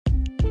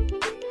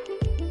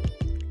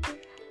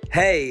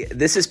Hey,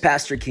 this is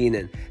Pastor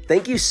Keenan.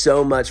 Thank you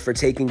so much for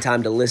taking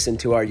time to listen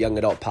to our young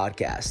adult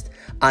podcast.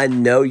 I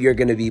know you're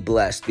going to be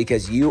blessed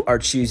because you are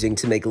choosing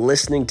to make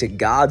listening to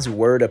God's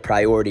word a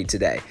priority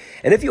today.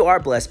 And if you are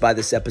blessed by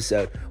this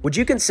episode, would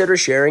you consider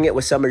sharing it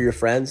with some of your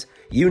friends?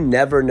 You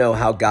never know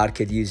how God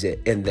could use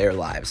it in their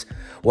lives.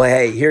 Well,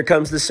 hey, here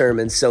comes the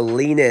sermon, so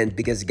lean in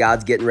because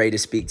God's getting ready to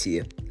speak to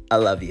you. I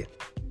love you.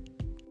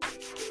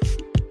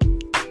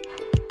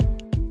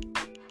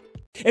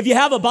 If you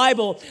have a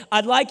Bible,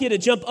 I'd like you to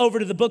jump over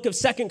to the book of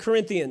 2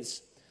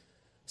 Corinthians.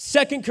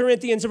 2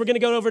 Corinthians, and we're going to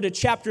go over to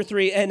chapter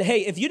 3. And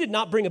hey, if you did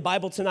not bring a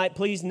Bible tonight,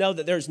 please know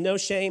that there's no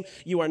shame.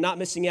 You are not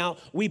missing out.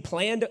 We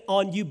planned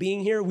on you being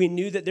here. We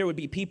knew that there would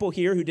be people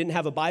here who didn't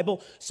have a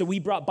Bible, so we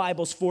brought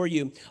Bibles for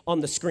you on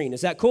the screen.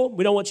 Is that cool?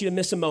 We don't want you to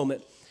miss a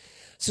moment.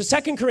 So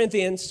 2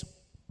 Corinthians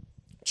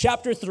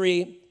chapter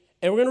 3,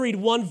 and we're going to read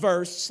one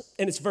verse,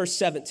 and it's verse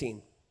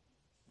 17.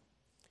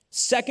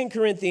 2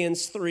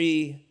 Corinthians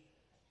 3,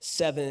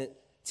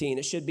 17.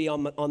 It should be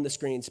on the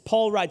screens.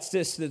 Paul writes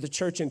this to the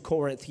church in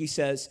Corinth. He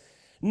says,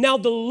 "Now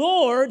the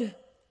Lord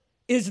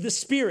is the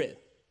Spirit,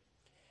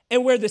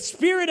 and where the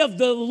Spirit of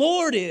the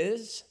Lord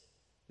is,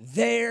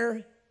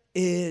 there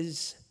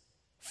is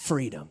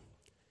freedom."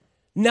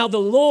 Now the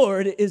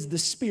Lord is the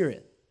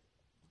Spirit,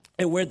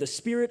 and where the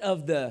Spirit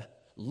of the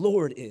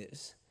Lord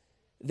is,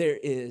 there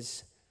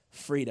is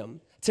freedom.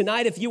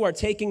 Tonight, if you are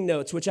taking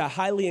notes, which I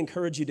highly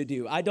encourage you to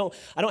do, I don't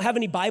have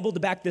any Bible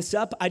to back this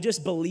up. I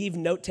just believe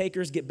note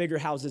takers get bigger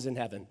houses in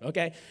heaven,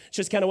 okay? It's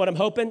just kind of what I'm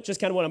hoping, just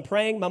kind of what I'm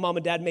praying. My mom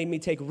and dad made me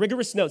take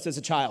rigorous notes as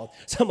a child.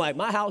 So I'm like,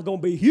 my house is going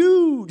to be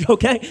huge,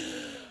 okay?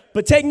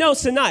 But take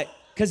notes tonight,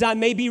 because I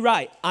may be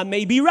right. I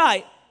may be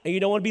right, and you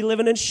don't want to be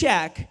living in a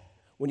shack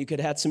when you could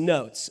have had some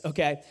notes,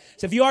 okay?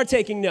 So if you are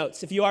taking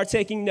notes,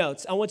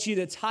 I want you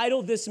to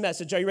title this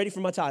message. Are you ready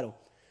for my title?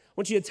 I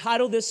want you to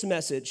title this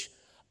message,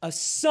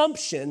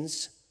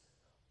 "Assumptions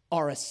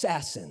are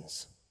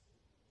assassins."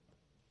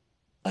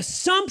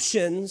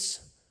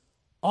 Assumptions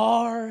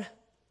are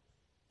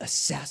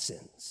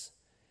assassins.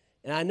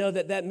 And I know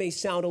that may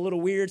sound a little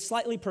weird,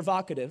 slightly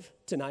provocative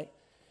tonight,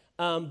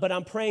 but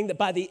I'm praying that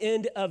by the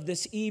end of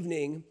this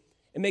evening,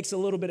 it makes a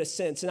little bit of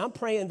sense. And I'm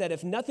praying that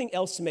if nothing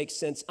else makes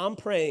sense, I'm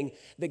praying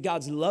that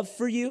God's love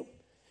for you,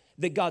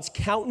 that God's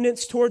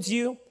countenance towards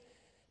you,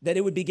 that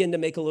it would begin to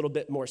make a little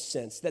bit more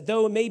sense. That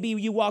though maybe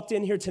you walked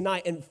in here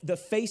tonight and the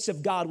face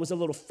of God was a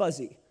little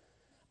fuzzy,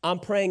 I'm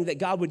praying that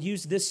God would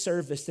use this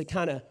service to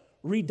kind of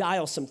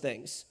redial some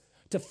things,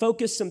 to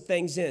focus some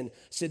things in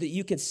so that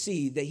you can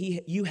see that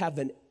you have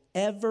an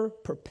ever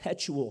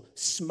perpetual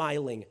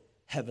smiling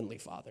Heavenly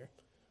Father.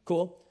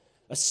 Cool?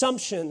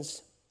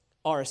 Assumptions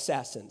are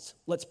assassins.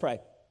 Let's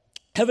pray.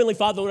 Heavenly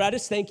Father, Lord, I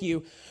just thank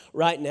you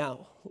right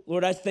now.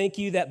 Lord, I thank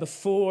you that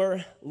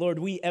before, Lord,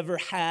 we ever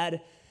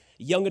had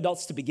young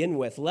adults to begin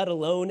with, let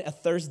alone a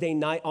Thursday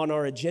night on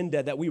our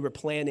agenda that we were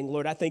planning.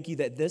 Lord, I thank you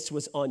that this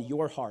was on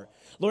your heart.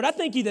 Lord, I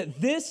thank you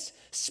that this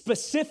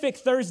specific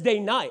Thursday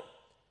night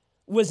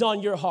was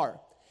on your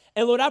heart.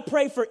 And Lord, I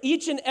pray for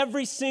each and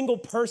every single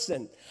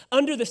person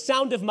under the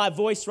sound of my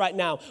voice right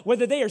now,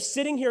 whether they are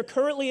sitting here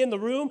currently in the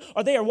room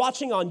or they are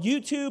watching on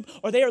YouTube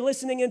or they are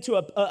listening into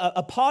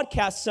a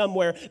podcast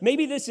somewhere.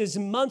 Maybe this is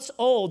months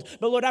old,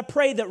 but Lord, I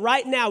pray that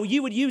right now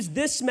you would use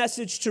this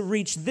message to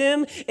reach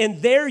them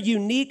in their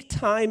unique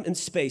time and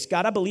space.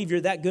 God, I believe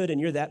you're that good and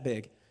you're that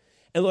big.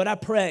 And Lord, I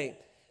pray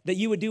that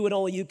you would do what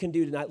only you can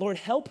do tonight. Lord,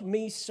 help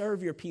me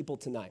serve your people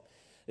tonight.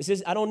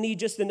 I don't need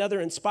just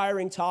another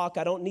inspiring talk.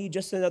 I don't need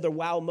just another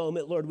wow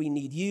moment. Lord, we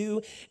need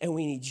you, and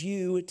we need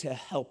you to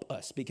help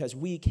us because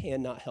we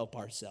cannot help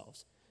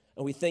ourselves.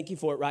 And we thank you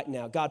for it right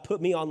now. God,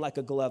 put me on like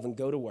a glove and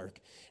go to work.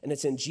 And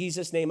it's in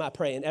Jesus' name I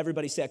pray. And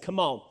everybody said,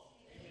 come on.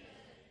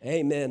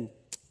 Amen.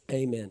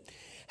 Amen.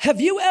 Have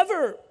you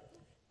ever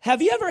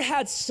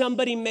had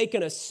somebody make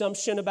an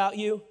assumption about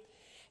you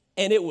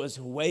and it was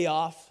way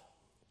off?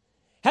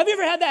 Have you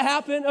ever had that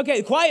happen?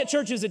 Okay, quiet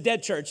church is a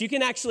dead church. You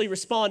can actually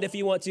respond if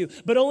you want to,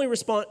 but only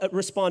respond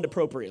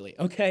appropriately,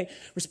 okay?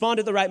 Respond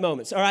at the right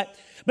moments, all right?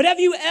 But have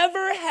you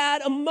ever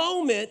had a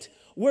moment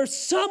where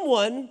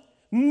someone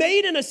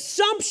made an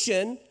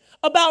assumption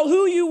about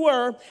who you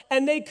were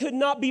and they could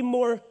not be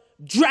more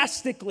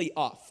drastically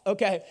off,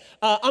 okay?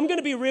 I'm going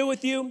to be real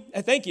with you.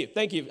 Thank you.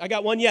 I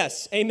got one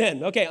yes.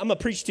 Amen. Okay, I'm going to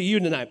preach to you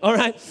tonight, all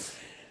right?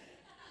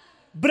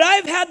 But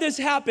I've had this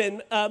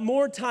happen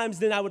more times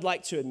than I would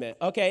like to admit,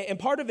 okay? And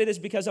part of it is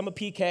because I'm a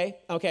PK,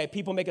 okay?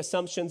 People make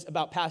assumptions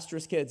about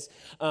pastors' kids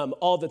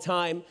all the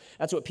time.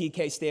 That's what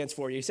PK stands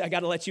for. You see, I got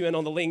to let you in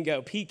on the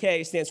lingo.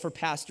 PK stands for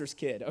pastor's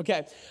kid,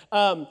 okay?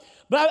 But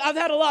I've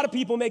had a lot of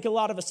people make a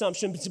lot of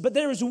assumptions, but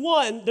there's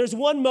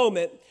one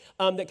moment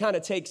that kind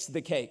of takes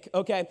the cake,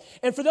 okay?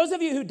 And for those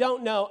of you who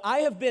don't know, I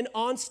have been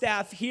on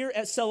staff here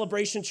at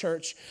Celebration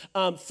Church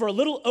for a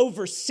little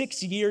over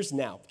 6 years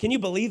now. Can you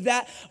believe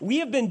that? We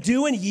have been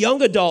doing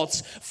young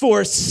adults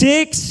for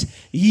 6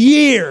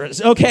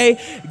 years,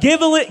 okay?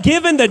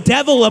 Giving the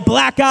devil a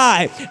black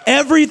eye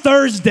every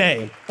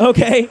Thursday,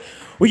 okay?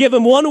 We give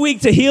them 1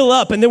 week to heal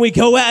up, and then we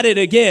go at it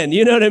again.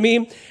 You know what I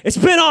mean? It's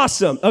been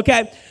awesome,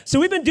 okay? So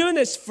we've been doing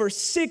this for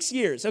 6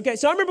 years, okay?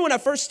 So I remember when I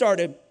first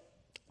started,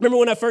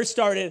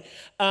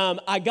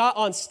 I got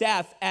on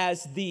staff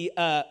as the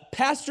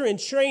pastor in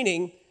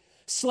training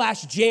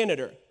 /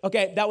 janitor,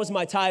 okay? That was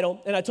my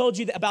title, and I told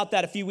you about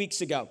that a few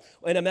weeks ago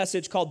in a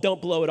message called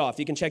Don't Blow It Off.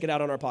 You can check it out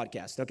on our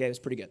podcast, okay? It's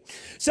pretty good.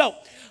 So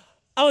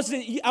I was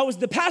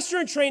the pastor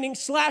in training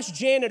 /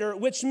 janitor,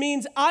 which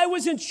means I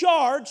was in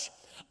charge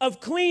of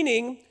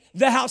cleaning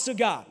the house of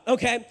God,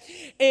 okay?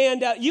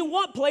 And you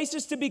want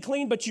places to be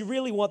clean, but you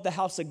really want the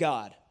house of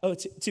God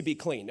to be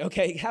clean,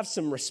 okay? Have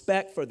some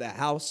respect for the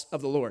house of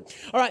the Lord.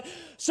 All right,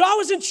 so I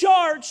was in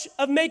charge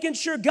of making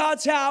sure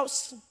God's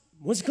house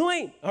was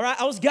clean, all right?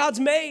 I was God's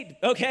maid,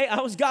 okay?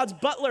 I was God's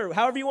butler,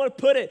 however you want to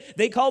put it.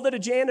 They called it a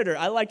janitor.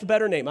 I liked a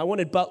better name. I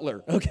wanted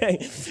butler,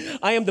 okay?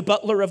 I am the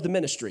butler of the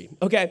ministry,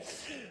 okay?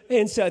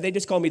 And so they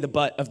just call me the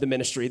butt of the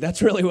ministry.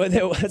 That's really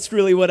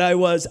what I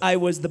was. I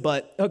was the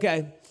butt,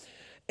 okay?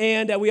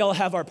 And we all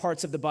have our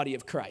parts of the body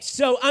of Christ.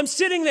 So I'm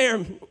sitting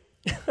there.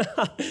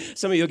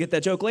 Some of you will get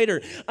that joke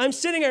later. I'm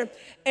sitting there,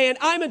 and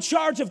I'm in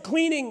charge of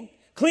cleaning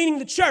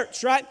the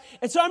church, right?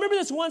 And so I remember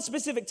this one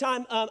specific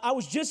time. I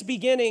was just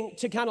beginning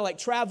to kind of like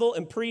travel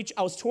and preach.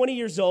 I was 20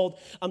 years old.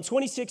 I'm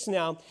 26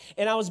 now,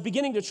 and I was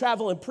beginning to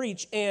travel and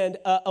preach. And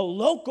a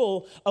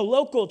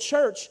local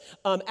church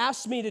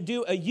asked me to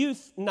do a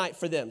youth night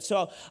for them.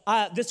 So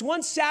this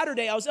one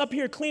Saturday, I was up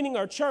here cleaning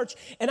our church,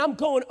 and I'm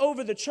going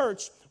over the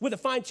church with a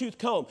fine-tooth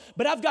comb.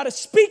 But I've got a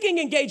speaking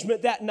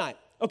engagement that night,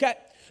 okay?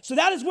 So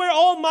that is where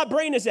all my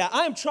brain is at.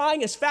 I am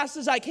trying as fast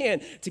as I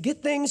can to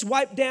get things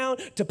wiped down,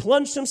 to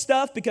plunge some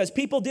stuff, because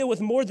people deal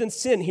with more than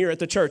sin here at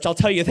the church. I'll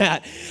tell you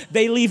that.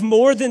 They leave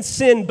more than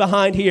sin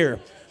behind here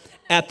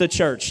at the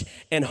church.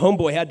 And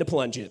homeboy had to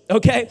plunge it,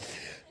 okay?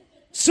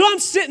 So I'm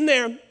sitting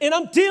there, and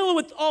I'm dealing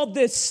with all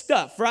this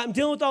stuff, right? I'm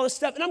dealing with all this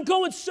stuff, and I'm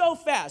going so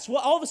fast. Well,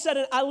 all of a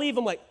sudden, I leave.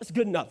 I'm like, that's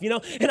good enough, you know?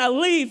 And I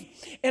leave,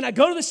 and I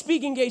go to the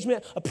speaking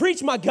engagement. I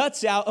preach my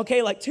guts out,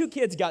 okay? Like 2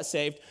 kids got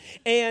saved,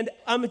 and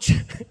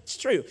it's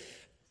true.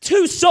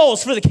 2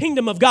 souls for the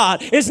kingdom of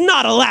God is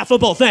not a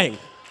laughable thing.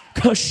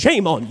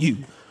 Shame on you.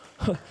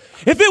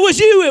 If it was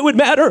you, it would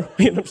matter.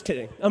 I'm just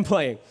kidding. I'm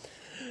playing.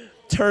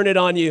 Turn it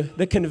on you,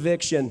 the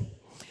conviction.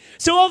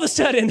 So all of a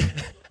sudden...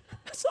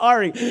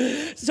 Sorry.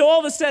 So all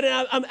of a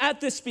sudden, I'm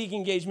at this speaking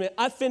engagement.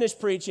 I finished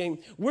preaching.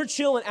 We're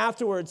chilling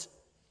afterwards.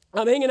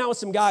 I'm hanging out with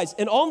some guys,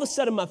 and all of a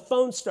sudden, my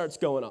phone starts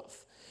going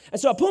off. And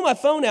so I pull my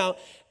phone out,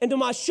 and to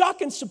my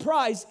shock and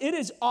surprise, it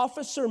is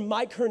Officer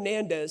Mike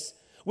Hernandez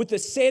with the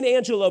San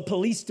Angelo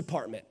Police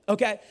Department,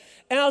 okay?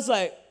 And I was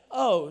like,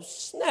 oh,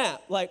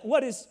 snap. Like,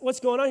 what's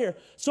going on here?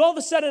 So all of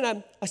a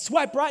sudden, I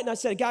swipe right, and I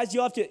said, guys,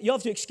 you'll have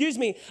to excuse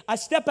me. I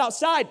step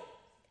outside,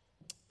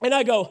 and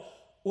I go,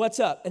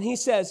 what's up? And he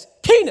says,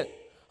 Keenan.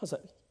 I was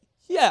like,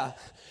 yeah.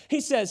 He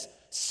says,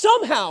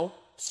 somehow,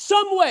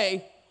 some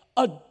way,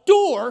 a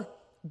door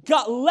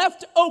got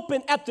left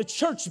open at the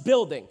church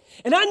building.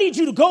 And I need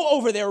you to go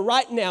over there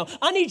right now.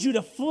 I need you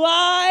to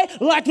fly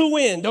like the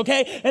wind,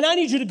 okay? And I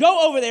need you to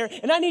go over there,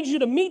 and I need you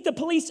to meet the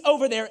police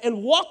over there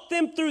and walk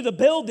them through the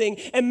building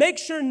and make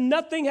sure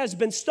nothing has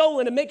been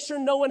stolen and make sure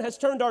no one has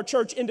turned our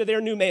church into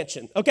their new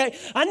mansion, okay?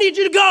 I need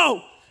you to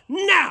go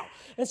now.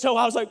 And so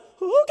I was like,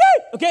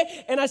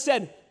 okay. And I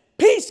said,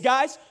 peace,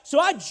 guys. So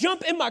I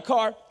jump in my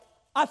car.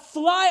 I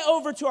fly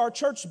over to our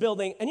church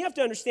building, and you have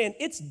to understand,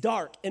 it's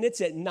dark, and it's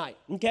at night,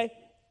 okay?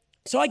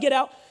 So I get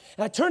out,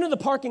 and I turn in the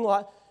parking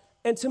lot,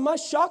 and to my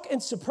shock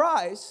and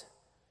surprise,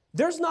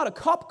 there's not a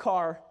cop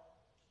car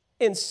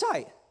in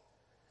sight.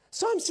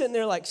 So I'm sitting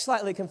there like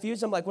slightly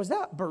confused. I'm like, was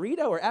that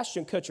Burrito or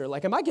Ashton Kutcher?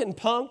 Like, am I getting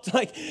punked?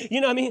 Like,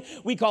 you know what I mean?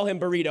 We call him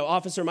Burrito,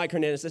 Officer Mike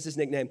Hernandez, that's his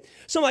nickname.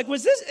 So I'm like,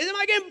 am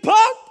I getting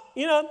punked?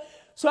 You know?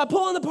 So I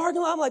pull in the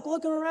parking lot, I'm like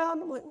looking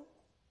around, I'm like,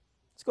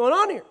 what's going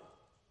on here?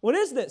 What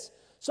is this?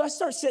 So I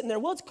start sitting there.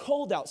 Well, it's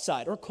cold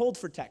outside, or cold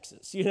for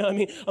Texas. You know what I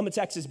mean? I'm a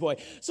Texas boy.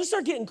 So I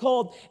start getting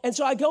cold. And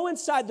so I go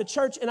inside the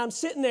church, and I'm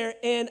sitting there,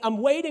 and I'm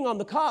waiting on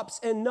the cops,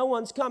 and no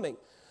one's coming.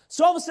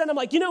 So all of a sudden, I'm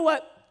like, you know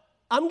what?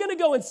 I'm going to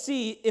go and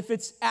see if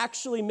it's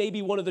actually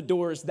maybe one of the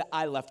doors that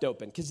I left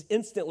open, because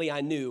instantly I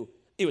knew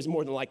it was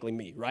more than likely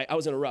me, right? I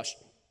was in a rush.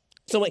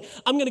 So I'm like,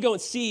 I'm going to go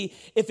and see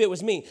if it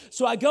was me.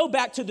 So I go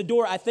back to the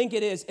door, I think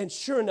it is, and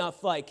sure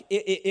enough, like,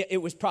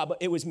 it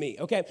was me,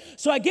 okay?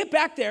 So I get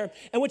back there,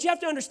 and what you have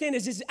to understand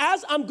is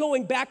as I'm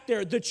going back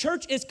there, the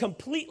church is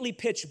completely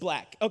pitch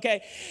black,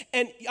 okay?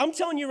 And I'm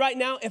telling you right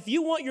now, if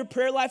you want your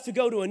prayer life to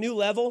go to a new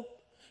level,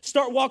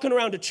 start walking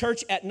around a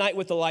church at night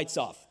with the lights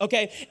off,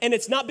 okay? And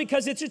it's not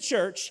because it's a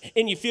church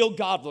and you feel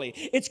godly.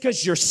 It's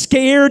because you're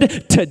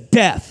scared to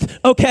death,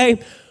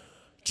 okay?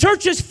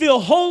 Churches feel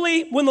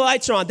holy when the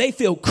lights are on. They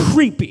feel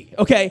creepy,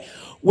 okay,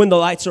 when the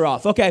lights are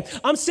off, okay?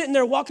 I'm sitting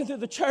there walking through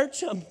the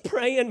church. I'm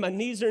praying. My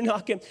knees are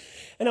knocking.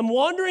 And I'm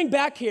wandering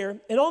back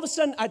here. And all of a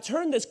sudden, I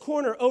turn this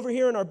corner over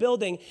here in our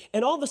building.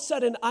 And all of a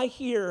sudden, I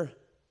hear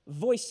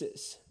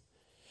voices.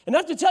 And I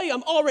have to tell you,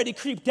 I'm already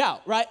creeped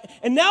out, right?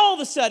 And now all of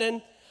a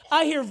sudden,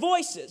 I hear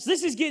voices.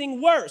 This is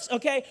getting worse,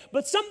 okay?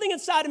 But something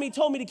inside of me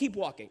told me to keep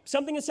walking.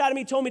 Something inside of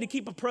me told me to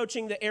keep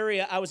approaching the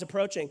area I was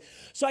approaching.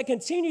 So I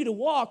continue to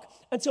walk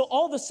until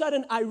all of a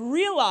sudden I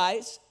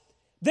realize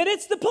that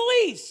it's the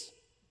police.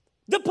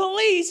 The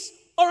police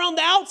are on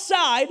the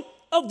outside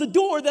of the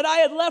door that I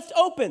had left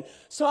open.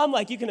 So I'm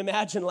like, you can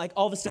imagine, like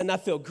all of a sudden I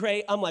feel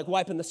great. I'm like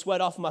wiping the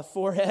sweat off my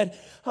forehead.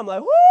 I'm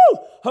like, woo,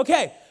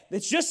 okay,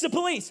 it's just the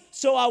police.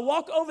 So I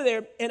walk over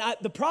there, and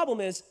the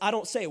problem is I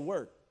don't say a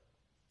word.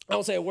 I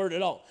don't say a word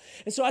at all.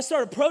 And so I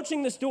start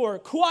approaching this door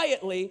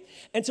quietly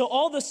until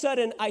all of a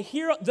sudden I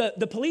hear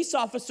the police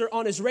officer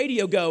on his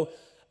radio go,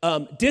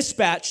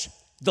 dispatch,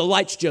 the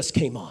lights just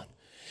came on.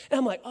 And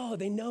I'm like, oh,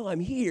 they know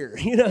I'm here.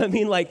 You know what I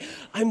mean? Like,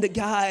 I'm the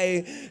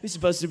guy who's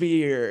supposed to be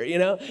here, you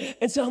know?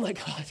 And so I'm like,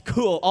 oh, it's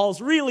cool.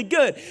 All's really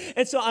good.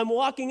 And so I'm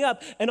walking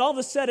up, and all of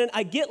a sudden,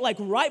 I get like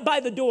right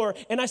by the door,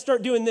 and I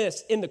start doing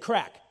this in the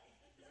crack.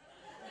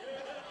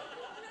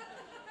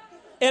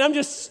 And I'm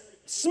just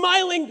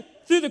smiling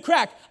through the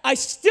crack. I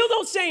still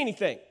don't say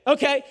anything,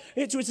 okay?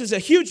 Which is a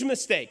huge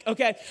mistake,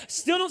 okay?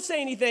 Still don't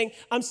say anything.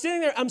 I'm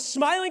sitting there, I'm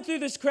smiling through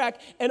this crack,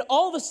 and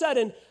all of a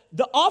sudden,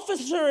 the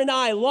officer and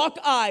I lock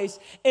eyes,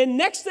 and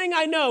next thing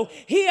I know,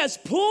 he has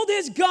pulled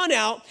his gun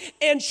out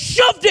and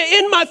shoved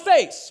it in my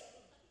face.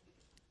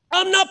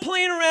 I'm not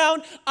playing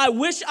around. I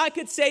wish I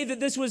could say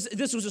that this was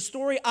a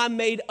story I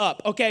made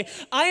up, okay?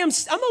 I'm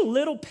a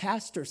little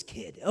pastor's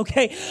kid,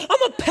 okay?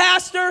 I'm a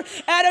pastor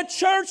at a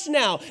church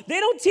now. They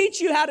don't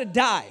teach you how to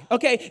die,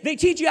 okay? They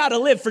teach you how to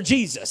live for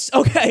Jesus,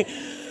 okay?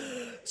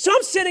 So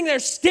I'm sitting there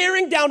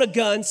staring down a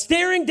gun,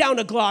 staring down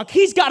a Glock.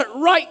 He's got it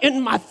right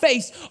in my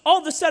face. All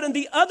of a sudden,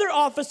 the other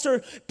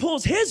officer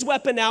pulls his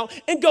weapon out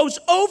and goes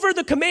over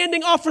the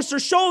commanding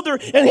officer's shoulder,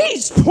 and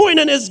he's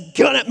pointing his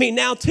gun at me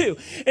now too.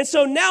 And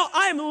so now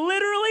I'm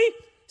literally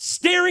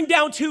staring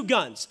down two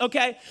guns,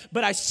 okay?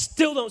 But I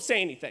still don't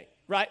say anything,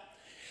 right?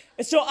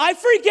 And so I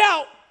freak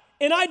out,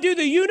 and I do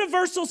the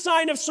universal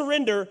sign of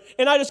surrender,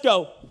 and I just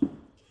go.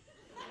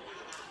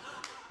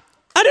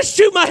 I just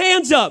shoot my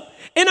hands up.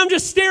 And I'm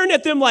just staring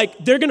at them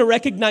like they're going to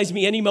recognize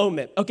me any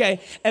moment, okay?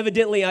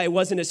 Evidently, I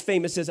wasn't as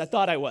famous as I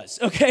thought I was,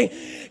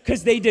 okay?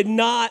 Because they did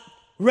not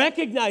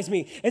recognize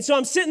me. And so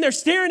I'm sitting there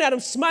staring at them,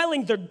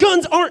 smiling. Their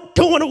guns aren't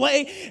going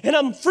away, and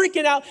I'm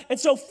freaking out. And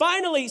so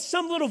finally,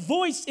 some little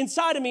voice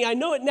inside of me, I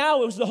know it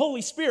now, it was the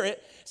Holy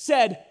Spirit,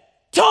 said,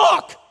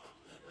 talk!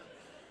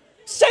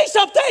 Say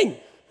something!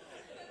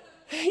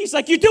 He's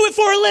like, you do it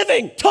for a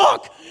living.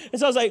 Talk. And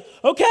so I was like,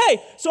 okay.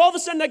 So all of a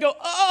sudden I go,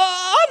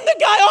 I'm the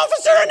guy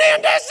Officer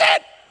Hernandez said.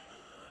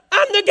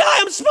 I'm the guy.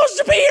 I'm supposed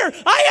to be here.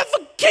 I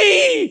have a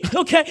key.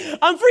 Okay.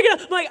 I'm freaking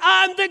out. I'm like,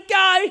 I'm the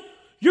guy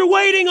you're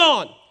waiting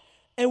on.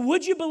 And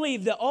would you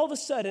believe that all of a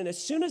sudden,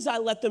 as soon as I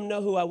let them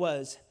know who I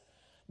was,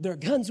 their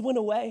guns went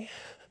away.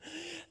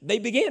 They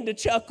began to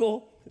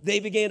chuckle. They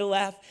began to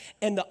laugh.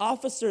 And the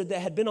officer that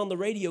had been on the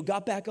radio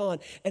got back on,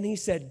 and he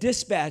said,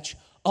 dispatch,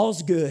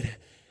 all's good.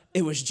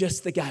 It was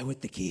just the guy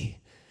with the key.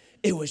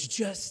 It was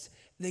just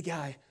the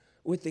guy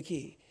with the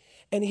key.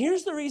 And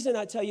here's the reason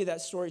I tell you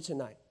that story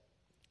tonight.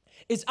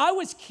 Is I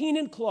was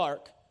Keenan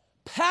Clark,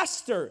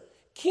 Pastor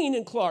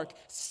Keenan Clark,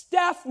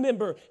 staff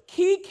member,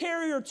 key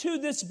carrier to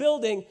this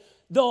building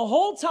the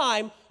whole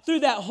time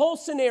through that whole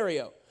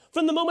scenario.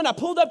 From the moment I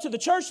pulled up to the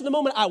church, to the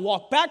moment I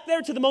walked back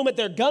there, to the moment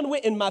their gun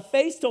went in my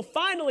face, till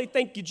finally,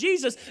 thank you,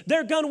 Jesus,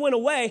 their gun went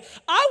away.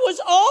 I was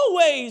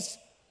always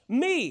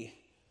me.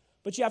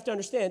 But you have to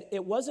understand,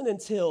 it wasn't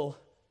until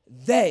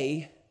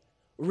they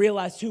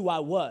realized who I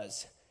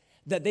was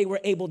that they were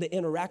able to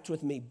interact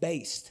with me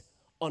based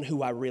on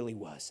who I really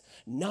was,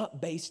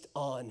 not based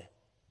on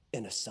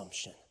an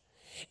assumption.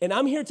 And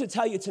I'm here to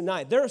tell you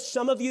tonight, there are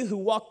some of you who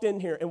walked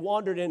in here and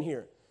wandered in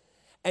here,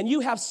 and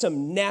you have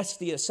some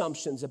nasty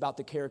assumptions about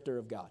the character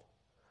of God.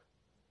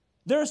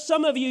 There are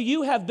some of you,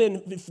 you have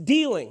been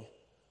dealing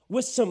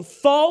with some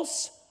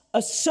false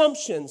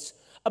assumptions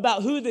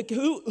about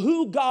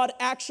who God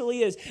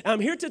actually is. And I'm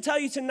here to tell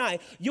you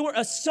tonight, your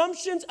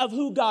assumptions of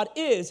who God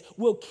is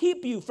will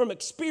keep you from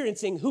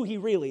experiencing who he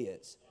really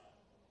is.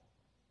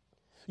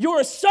 Your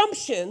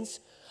assumptions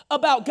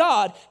about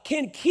God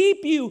can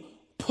keep you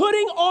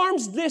putting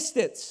arm's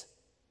distance,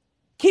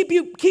 keep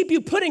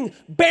you putting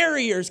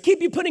barriers,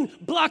 keep you putting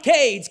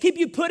blockades, keep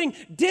you putting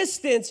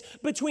distance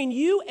between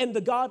you and the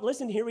God,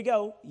 listen, here we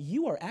go,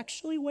 you are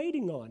actually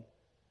waiting on.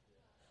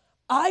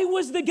 I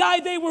was the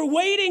guy they were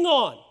waiting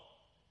on.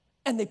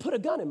 And they put a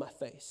gun in my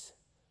face.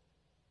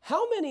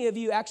 How many of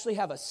you actually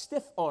have a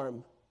stiff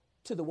arm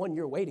to the one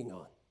you're waiting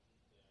on?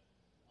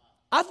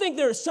 I think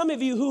there are some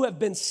of you who have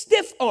been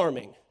stiff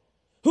arming,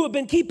 who have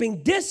been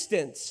keeping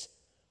distance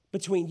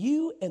between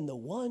you and the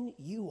one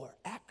you are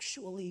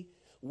actually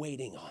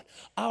waiting on.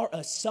 Our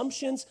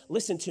assumptions,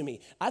 listen to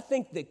me, I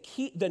think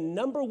the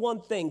number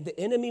one thing the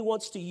enemy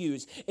wants to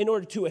use in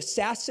order to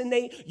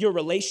assassinate your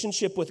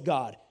relationship with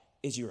God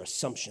is your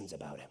assumptions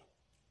about him.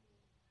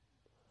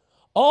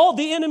 All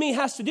the enemy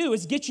has to do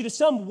is get you to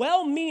some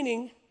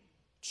well-meaning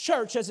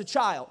church as a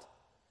child,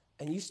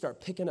 and you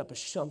start picking up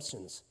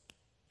assumptions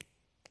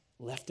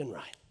left and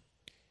right.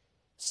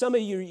 Some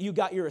of you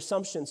got your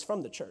assumptions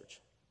from the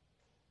church.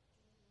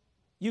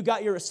 You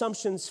got your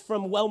assumptions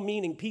from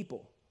well-meaning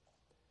people.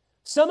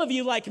 Some of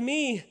you, like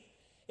me,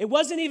 it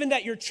wasn't even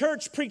that your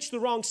church preached the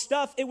wrong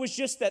stuff. It was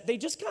just that they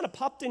just kind of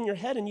popped in your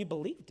head and you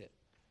believed it.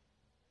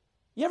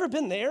 You ever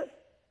been there?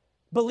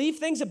 Believe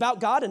things about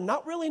God and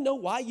not really know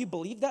why you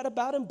believe that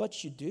about him,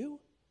 but you do?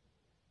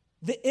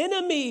 The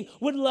enemy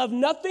would love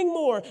nothing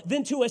more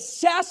than to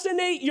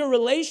assassinate your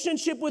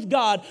relationship with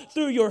God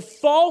through your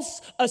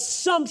false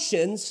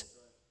assumptions of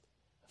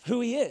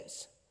who he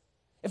is.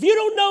 If you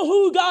don't know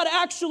who God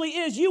actually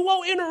is, you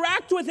won't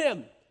interact with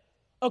him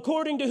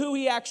according to who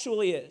he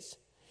actually is.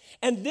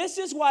 And this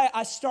is why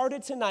I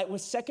started tonight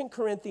with 2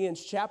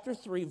 Corinthians chapter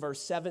 3,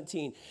 verse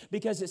 17,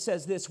 because it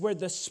says this, where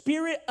the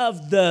Spirit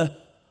of the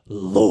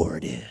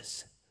Lord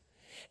is.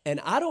 And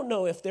I don't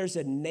know if there's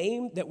a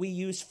name that we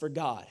use for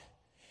God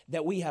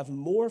that we have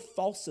more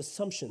false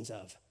assumptions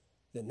of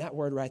than that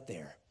word right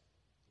there,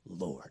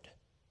 Lord.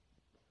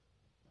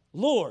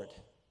 Lord.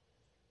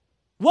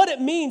 What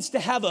it means to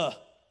have a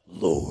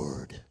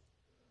Lord.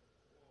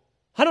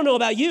 I don't know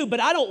about you, but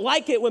I don't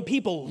like it when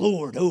people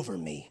lord over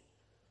me.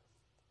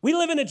 We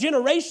live in a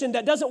generation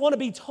that doesn't want to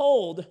be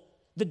told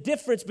the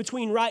difference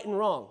between right and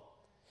wrong.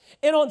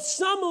 And on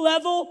some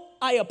level,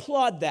 I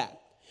applaud that.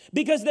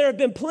 Because there have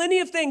been plenty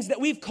of things that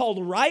we've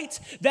called right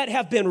that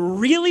have been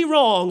really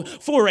wrong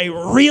for a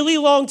really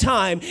long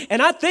time.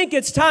 And I think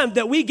it's time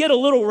that we get a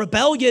little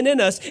rebellion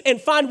in us and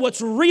find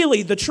what's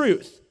really the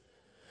truth.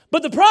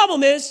 But the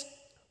problem is,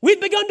 we've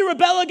begun to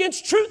rebel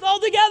against truth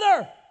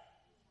altogether.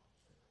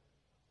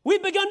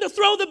 We've begun to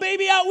throw the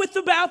baby out with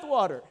the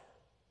bathwater.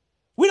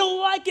 We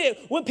don't like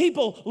it when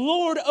people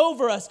lord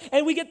over us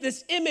and we get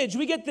this image,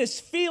 we get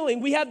this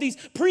feeling, we have these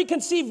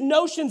preconceived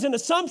notions and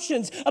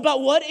assumptions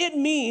about what it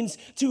means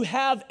to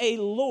have a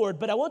Lord.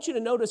 But I want you to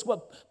notice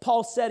what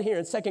Paul said here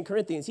in 2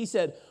 Corinthians. He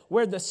said,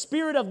 where the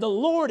Spirit of the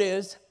Lord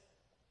is,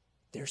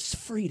 there's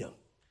freedom.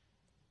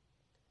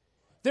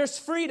 There's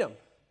freedom.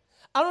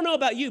 I don't know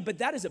about you, but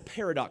that is a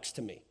paradox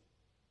to me.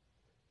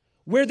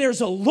 Where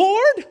there's a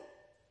Lord,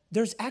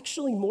 there's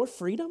actually more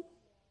freedom.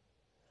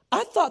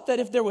 I thought that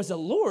if there was a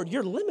Lord,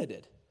 you're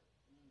limited.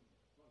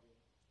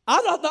 I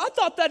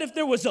thought that if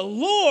there was a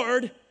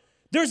Lord,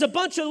 there's a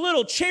bunch of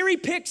little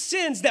cherry-picked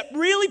sins that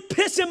really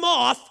piss him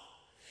off.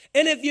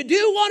 And if you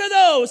do one of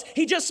those,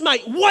 he just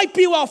might wipe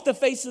you off the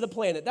face of the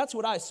planet. That's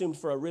what I assumed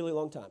for a really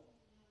long time.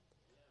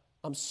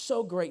 I'm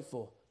so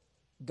grateful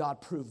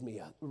God proved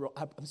me.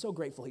 I'm so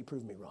grateful he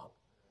proved me wrong.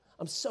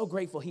 I'm so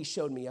grateful he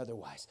showed me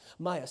otherwise.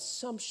 My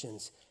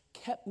assumptions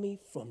kept me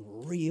from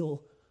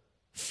real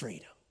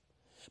freedom.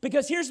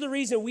 Because here's the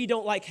reason we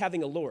don't like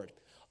having a Lord.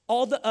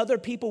 All the other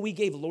people we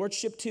gave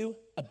lordship to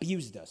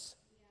abused us.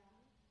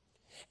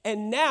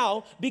 And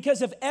now,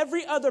 because of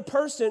every other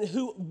person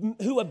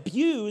who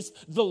abused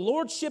the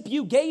lordship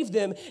you gave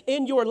them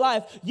in your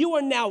life, you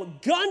are now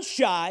gun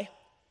shy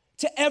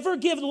to ever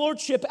give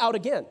lordship out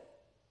again.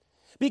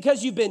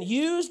 Because you've been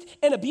used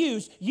and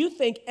abused, you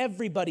think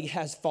everybody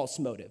has false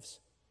motives.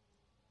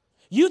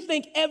 You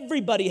think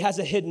everybody has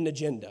a hidden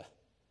agenda.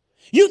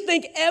 You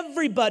think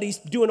everybody's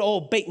doing an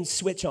old bait and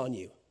switch on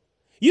you.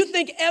 You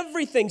think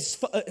everything's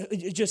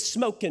just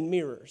smoke and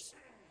mirrors.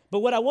 But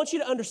what I want you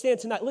to understand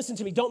tonight, listen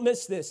to me, don't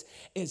miss this,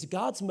 is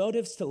God's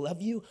motives to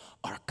love you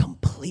are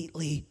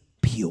completely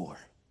pure.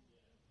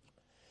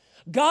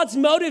 God's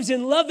motives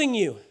in loving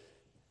you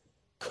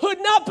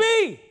could not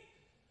be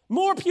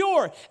more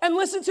pure. And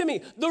listen to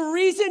me, the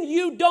reason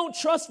you don't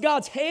trust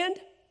God's hand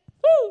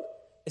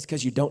is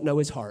because you don't know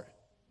his heart.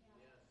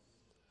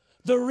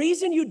 The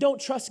reason you don't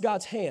trust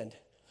God's hand,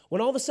 when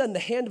all of a sudden the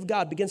hand of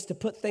God begins to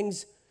put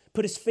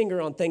his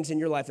finger on things in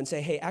your life and say,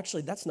 hey,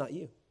 actually, that's not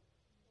you.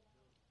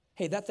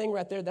 Hey, that thing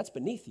right there, that's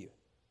beneath you.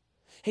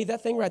 Hey,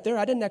 that thing right there,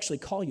 I didn't actually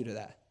call you to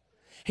that.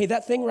 Hey,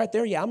 that thing right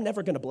there, yeah, I'm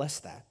never going to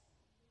bless that.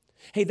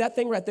 Hey, that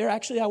thing right there,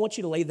 actually, I want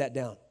you to lay that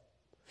down.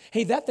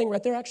 Hey, that thing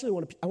right there, actually,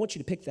 I want you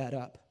to pick that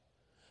up.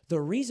 The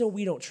reason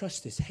we don't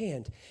trust his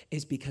hand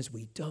is because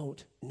we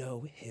don't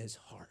know his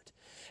heart.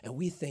 And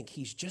we think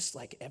he's just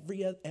like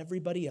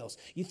everybody else.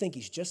 You think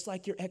he's just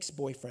like your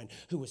ex-boyfriend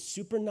who was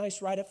super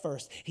nice right at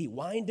first. He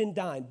wined and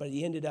dined, but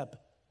he ended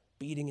up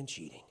beating and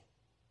cheating.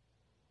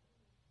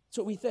 That's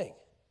what we think.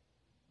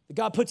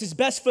 God puts his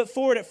best foot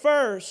forward at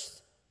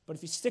first, but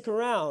if you stick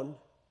around,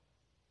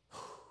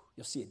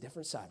 you'll see a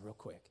different side real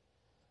quick.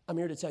 I'm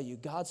here to tell you,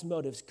 God's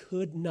motives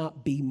could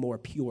not be more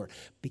pure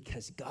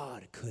because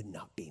God could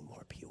not be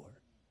more pure.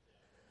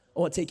 I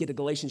want to take you to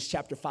Galatians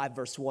chapter 5,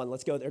 verse 1.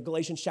 Let's go there.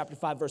 Galatians chapter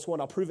 5, verse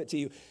 1. I'll prove it to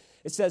you.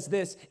 It says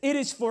this, it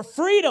is for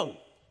freedom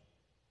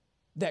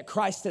that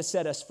Christ has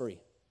set us free.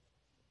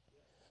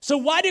 So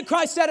why did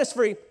Christ set us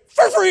free?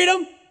 For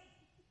freedom.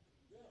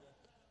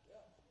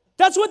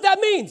 That's what that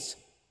means.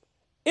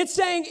 It's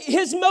saying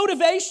his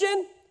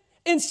motivation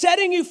in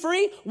setting you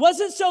free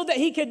wasn't so that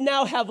he could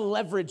now have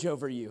leverage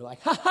over you. Like,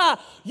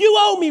 you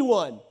owe me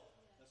one.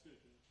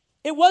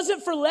 It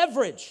wasn't for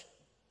leverage.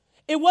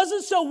 It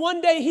wasn't so one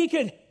day he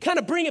could kind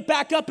of bring it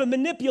back up and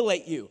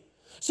manipulate you.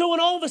 So when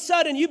all of a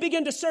sudden you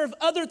begin to serve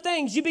other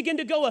things, you begin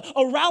to go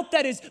a route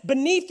that is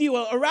beneath you,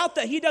 a route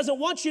that he doesn't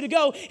want you to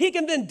go, he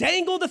can then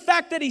dangle the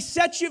fact that he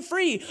set you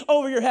free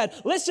over your head.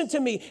 Listen to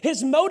me.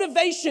 His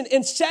motivation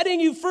in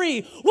setting you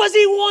free was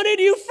he wanted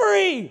you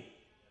free.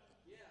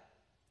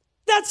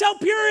 That's how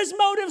pure his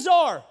motives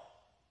are.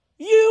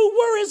 You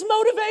were his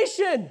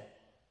motivation.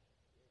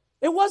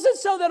 It wasn't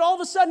so that all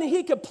of a sudden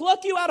he could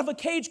pluck you out of a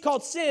cage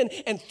called sin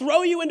and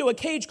throw you into a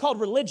cage called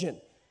religion.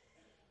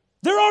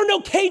 There are no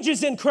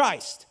cages in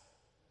Christ.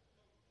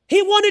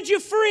 He wanted you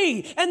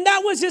free, and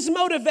that was his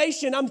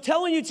motivation. I'm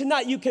telling you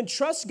tonight, you can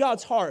trust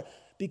God's heart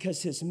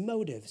because his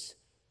motives,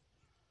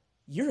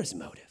 you're his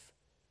motive.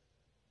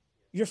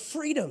 Your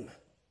freedom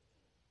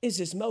is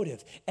his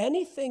motive.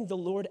 Anything the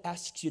Lord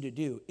asks you to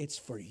do, it's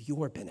for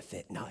your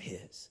benefit, not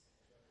his.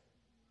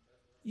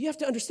 You have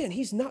to understand,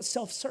 he's not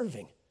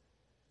self-serving.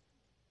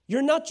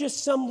 You're not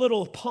just some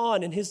little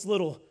pawn in his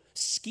little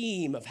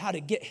scheme of how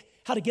to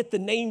get the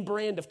name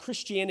brand of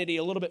Christianity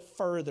a little bit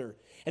further.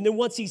 And then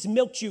once he's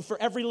milked you for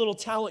every little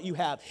talent you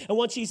have, and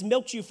once he's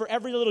milked you for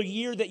every little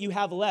year that you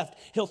have left,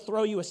 he'll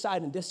throw you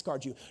aside and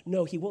discard you.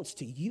 No, he wants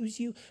to use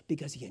you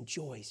because he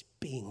enjoys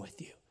being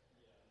with you.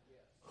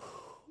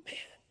 Whew, man,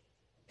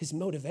 his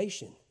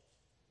motivation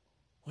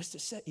was to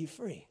set you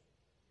free.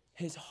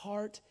 His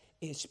heart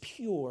is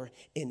pure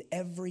in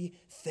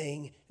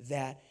everything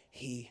that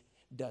he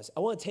does. I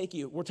want to take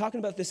you, we're talking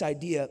about this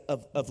idea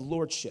of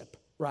lordship,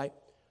 right?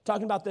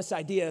 Talking about this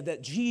idea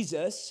that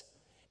Jesus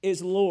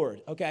is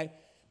Lord, okay?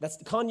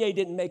 Kanye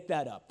didn't make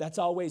that up. That's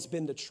always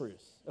been the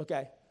truth,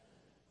 okay?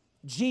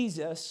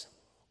 Jesus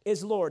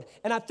is Lord.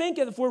 And I think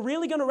if we're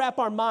really going to wrap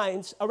our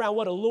minds around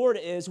what a Lord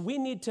is, we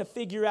need to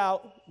figure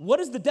out what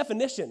is the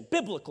definition,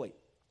 biblically,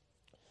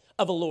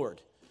 of a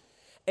Lord.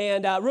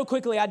 And real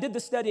quickly, I did the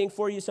studying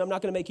for you, so I'm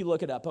not going to make you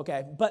look it up,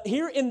 okay? But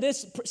here in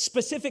this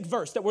specific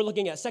verse that we're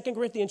looking at, 2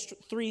 Corinthians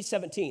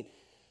 3:17,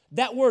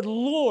 that word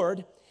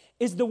Lord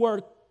is the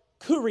word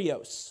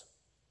kurios.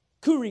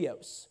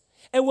 Kurios.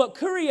 And what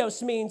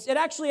kurios means, it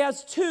actually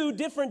has two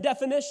different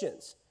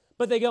definitions,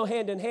 but they go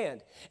hand in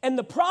hand. And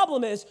the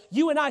problem is,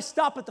 you and I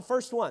stop at the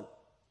first one.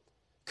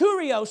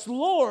 Kurios,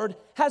 Lord,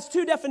 has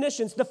two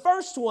definitions. The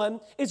first one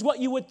is what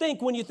you would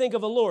think when you think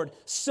of a Lord.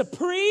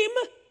 Supreme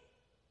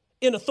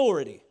in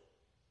authority.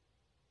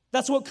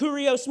 That's what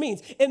kurios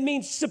means. It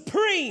means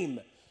supreme,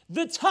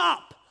 the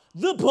top,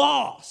 the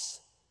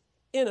boss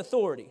in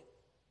authority.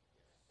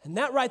 And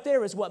that right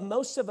there is what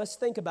most of us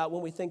think about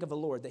when we think of a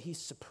Lord, that he's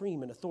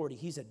supreme in authority.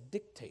 He's a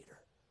dictator.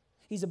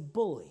 He's a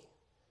bully.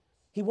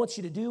 He wants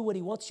you to do what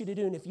he wants you to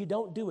do, and if you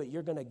don't do it,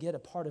 you're going to get a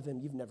part of him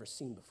you've never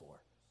seen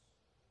before.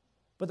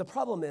 But the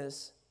problem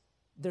is,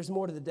 there's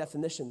more to the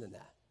definition than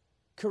that.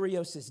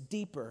 Kurios is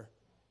deeper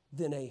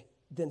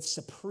than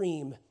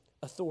supreme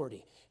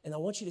authority. And I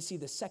want you to see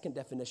the second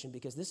definition,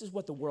 because this is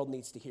what the world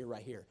needs to hear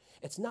right here.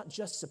 It's not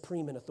just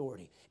supreme in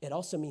authority. It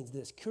also means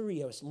this.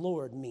 Kurios,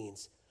 Lord,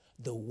 means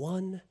the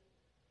one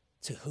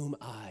to whom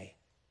I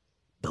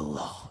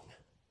belong.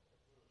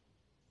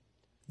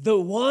 The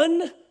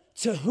one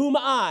to whom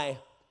I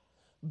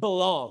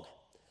belong.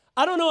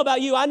 I don't know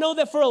about you. I know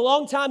that for a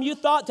long time you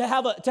thought to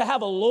have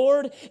a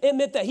Lord, it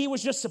meant that he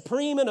was just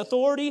supreme in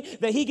authority,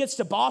 that he gets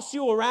to boss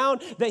you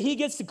around, that he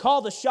gets to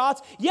call the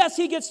shots. Yes,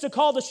 he gets to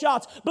call the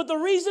shots, but the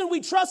reason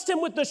we trust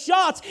him with the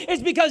shots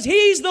is because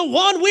he's the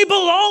one we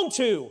belong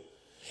to.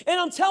 And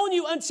I'm telling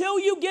you, until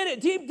you get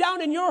it deep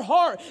down in your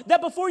heart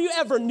that before you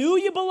ever knew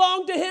you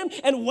belonged to him,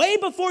 and way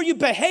before you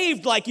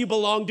behaved like you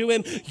belonged to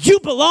him, you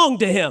belong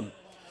to him.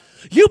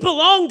 You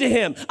belong to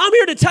him. I'm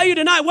here to tell you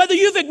tonight, whether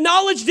you've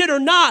acknowledged it or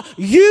not,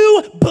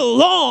 you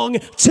belong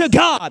to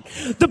God.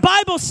 The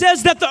Bible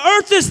says that the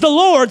earth is the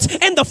Lord's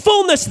and the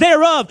fullness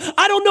thereof.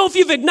 I don't know if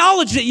you've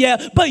acknowledged it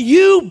yet, but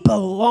you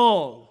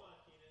belong.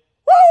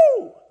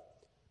 Woo!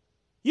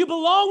 You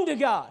belong to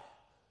God.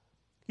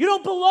 You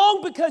don't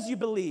belong because you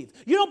believe.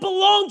 You don't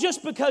belong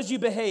just because you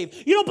behave.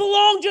 You don't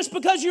belong just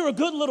because you're a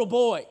good little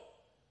boy.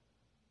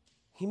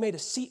 He made a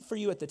seat for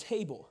you at the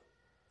table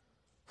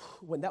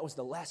when that was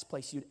the last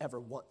place you'd ever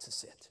want to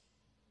sit.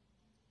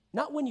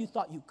 Not when you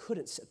thought you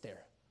couldn't sit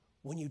there,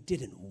 when you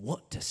didn't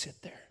want to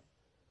sit there.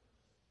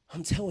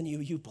 I'm telling you,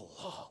 you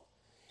belong.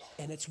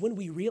 And it's when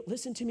we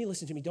listen to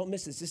me, don't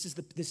miss this.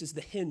 This is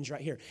the hinge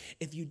right here.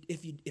 If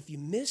you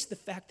miss the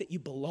fact that you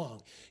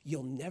belong,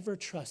 you'll never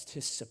trust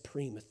his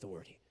supreme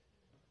authority.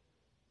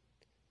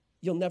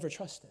 You'll never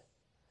trust it.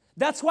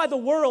 That's why the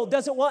world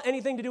doesn't want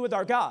anything to do with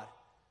our God.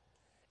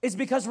 It's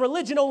because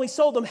religion only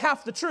sold them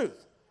half the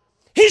truth.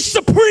 He's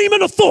supreme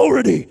in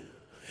authority.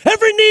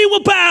 Every knee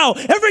will bow.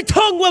 Every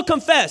tongue will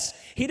confess.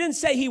 He didn't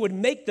say he would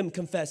make them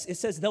confess. It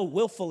says they'll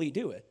willfully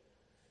do it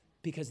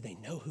because they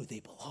know who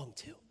they belong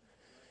to.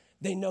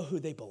 They know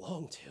who they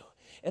belong to.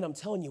 And I'm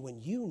telling you,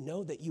 when you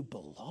know that you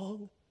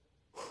belong,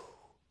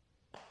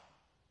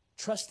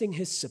 trusting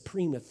his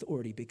supreme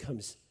authority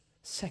becomes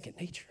second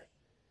nature.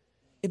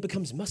 It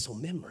becomes muscle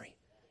memory.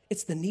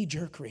 It's the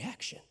knee-jerk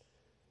reaction.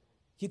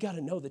 You got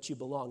to know that you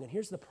belong. And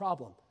here's the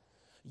problem.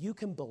 You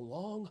can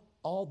belong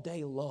all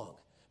day long,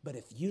 but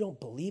if you don't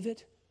believe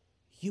it,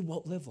 you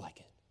won't live like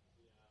it.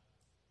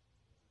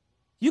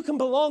 You can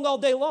belong all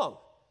day long.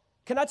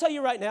 Can I tell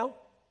you right now?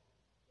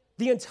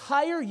 The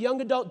entire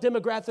young adult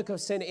demographic of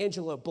San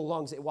Angelo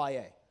belongs at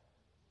YA.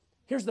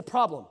 Here's the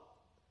problem.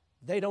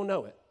 They don't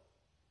know it.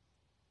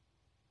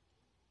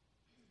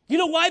 You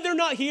know why they're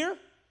not here?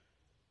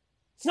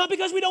 It's not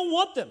because we don't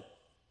want them.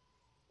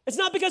 It's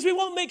not because we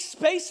won't make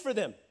space for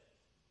them.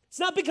 It's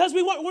not because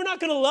we're not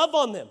going to love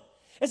on them.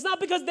 It's not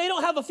because they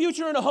don't have a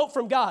future and a hope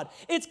from God.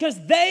 It's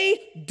because they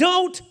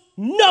don't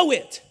know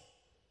it.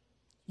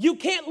 You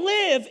can't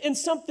live in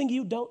something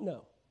you don't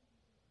know.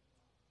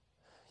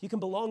 You can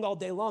belong all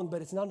day long,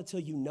 but it's not until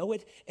you know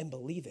it and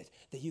believe it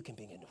that you can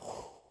begin to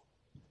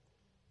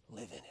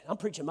live in it. I'm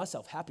preaching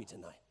myself happy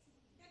tonight.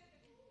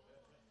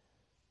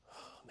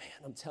 Oh, man,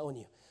 I'm telling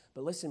you.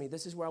 But listen to me.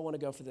 This is where I want to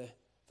go for the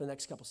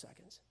next couple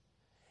seconds.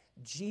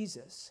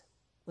 Jesus,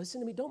 listen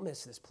to me. Don't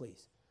miss this,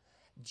 please.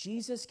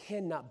 Jesus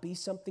cannot be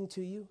something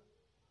to you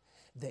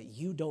that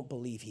you don't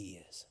believe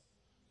he is.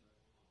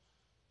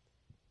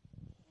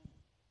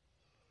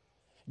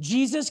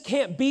 Jesus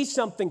can't be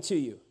something to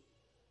you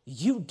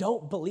you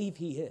don't believe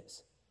he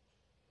is.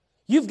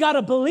 You've got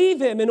to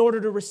believe him in order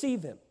to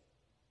receive him.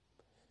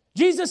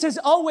 Jesus has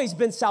always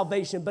been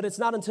salvation, but it's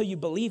not until you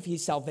believe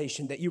he's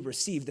salvation that you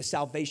receive the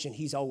salvation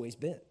he's always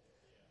been.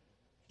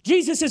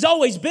 Jesus has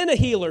always been a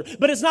healer,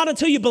 but it's not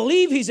until you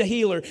believe he's a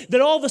healer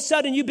that all of a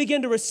sudden you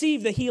begin to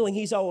receive the healing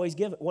he's always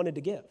wanted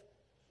to give.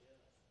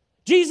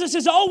 Jesus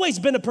has always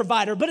been a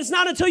provider, but it's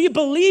not until you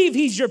believe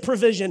he's your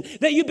provision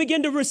that you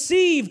begin to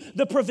receive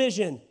the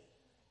provision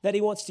that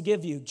he wants to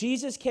give you.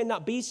 Jesus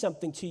cannot be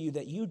something to you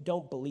that you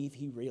don't believe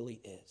he really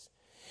is.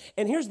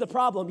 And here's the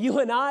problem. You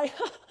and I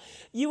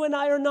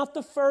are not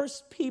the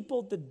first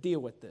people to deal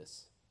with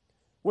this.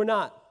 We're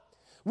not.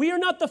 We are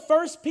not the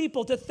first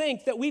people to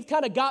think that we've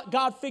kind of got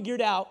God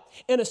figured out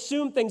and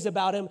assume things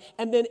about him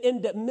and then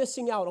end up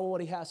missing out on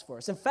what he has for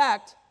us. In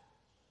fact,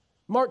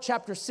 Mark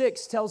chapter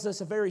 6 tells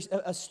us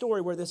a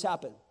story where this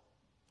happened.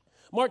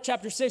 Mark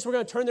chapter 6, we're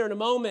going to turn there in a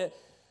moment,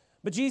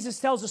 but Jesus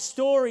tells a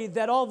story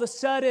that all of a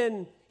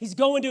sudden he's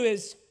going to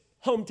his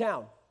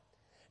hometown.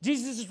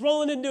 Jesus is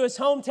rolling into his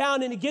hometown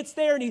and he gets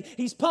there and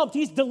he's pumped.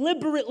 He's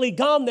deliberately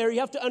gone there,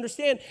 you have to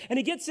understand. And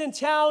he gets in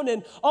town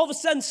and all of a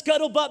sudden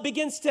scuttlebutt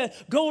begins to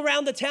go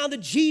around the town that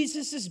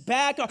Jesus is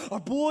back, our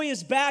boy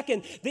is back.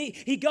 And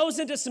he goes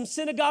into some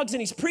synagogues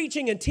and he's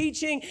preaching and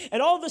teaching.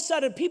 And all of a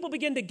sudden people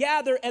begin to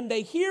gather and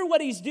they hear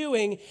what he's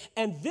doing.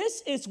 And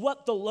this is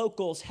what the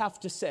locals have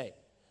to say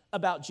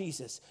about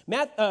Jesus.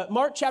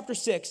 Mark chapter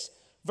 6,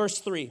 verse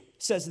 3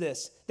 says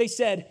this. They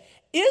said,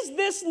 "Is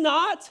this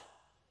not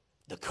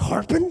the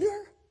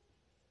carpenter,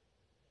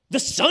 the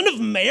son of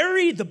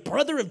Mary, the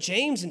brother of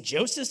James and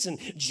Joseph and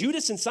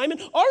Judas and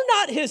Simon? Are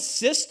not his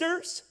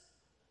sisters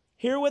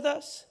here with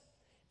us?"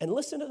 And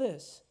listen to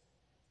this.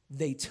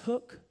 They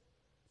took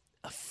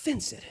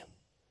offense at him.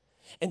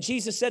 And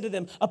Jesus said to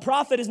them, "A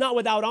prophet is not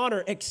without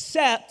honor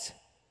except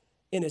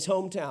in his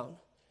hometown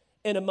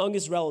and among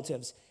his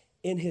relatives,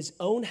 in his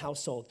own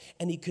household."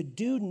 And he could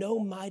do no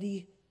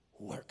mighty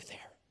work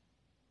there.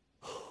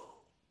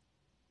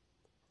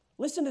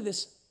 Listen to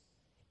this.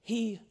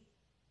 He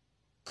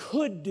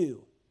could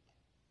do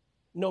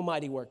no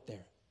mighty work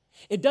there.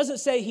 It doesn't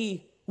say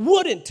he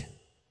wouldn't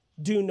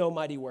do no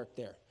mighty work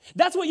there.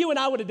 That's what you and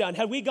I would have done.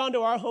 Had we gone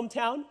to our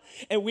hometown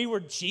and we were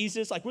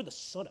Jesus, like we're the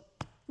son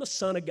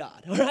of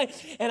God, all right?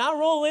 And I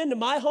roll into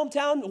my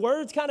hometown,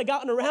 words kind of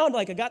gotten around,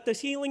 like I got this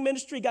healing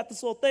ministry, got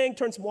this little thing,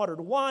 turn some water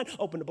to wine,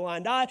 open a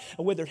blind eye,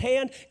 a withered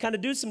hand, kind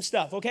of do some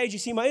stuff, okay? Did you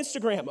see my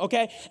Instagram,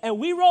 okay? And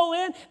we roll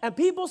in and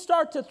people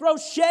start to throw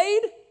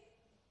shade.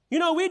 You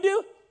know what we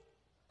do?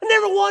 I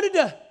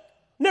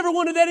never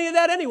wanted any of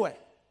that anyway.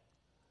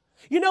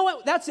 You know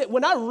what? That's it.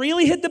 When I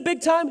really hit the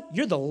big time,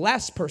 you're the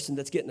last person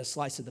that's getting a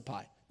slice of the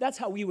pie. That's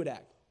how we would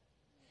act.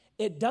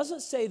 It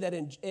doesn't say that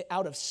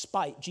out of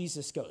spite,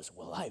 Jesus goes,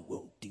 "Well, I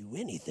won't do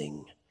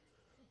anything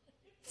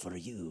for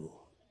you."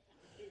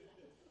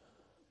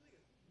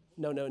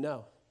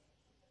 No.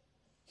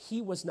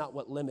 He was not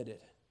what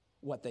limited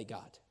what they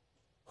got.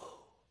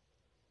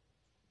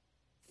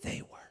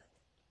 They were.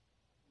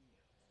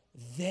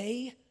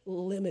 They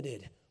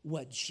limited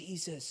what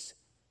Jesus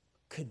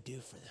could do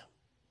for them.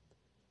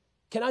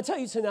 Can I tell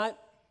you tonight,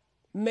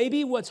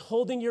 maybe what's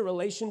holding your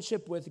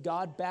relationship with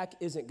God back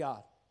isn't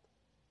God.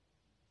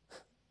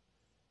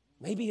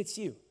 Maybe it's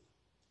you.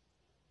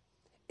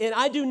 And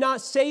I do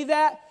not say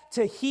that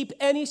to heap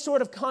any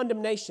sort of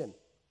condemnation.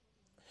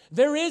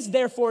 There is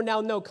therefore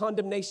now no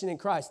condemnation in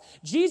Christ.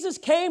 Jesus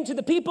came to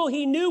the people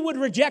he knew would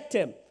reject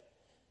him.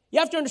 You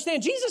have to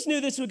understand, Jesus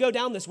knew this would go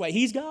down this way.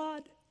 He's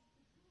God.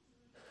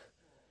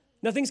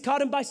 Nothing's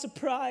caught him by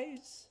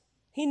surprise.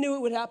 He knew it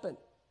would happen,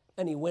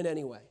 and he went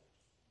anyway.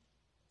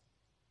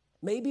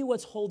 Maybe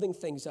what's holding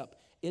things up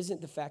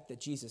isn't the fact that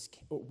Jesus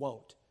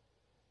won't.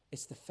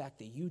 It's the fact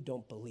that you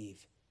don't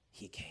believe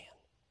he can.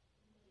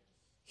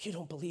 You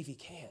don't believe he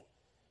can.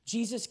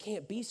 Jesus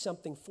can't be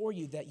something for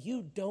you that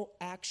you don't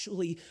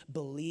actually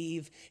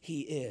believe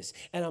he is.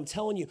 And I'm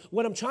telling you,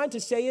 what I'm trying to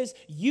say is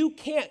you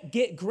can't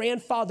get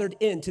grandfathered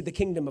into the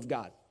kingdom of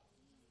God.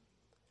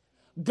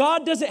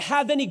 God doesn't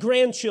have any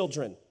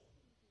grandchildren.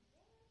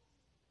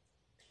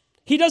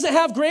 He doesn't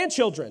have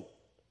grandchildren.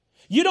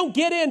 You don't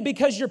get in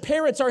because your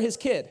parents are his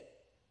kid.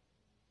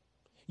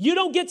 You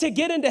don't get to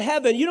get into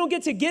heaven. You don't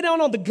get to get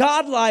on the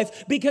God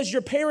life because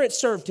your parents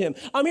served him.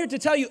 I'm here to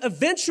tell you,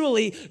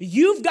 eventually,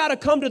 you've got to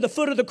come to the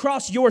foot of the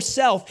cross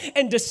yourself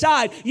and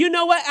decide, you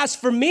know what, as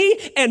for me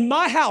and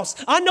my house,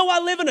 I know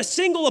I live in a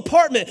single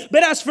apartment,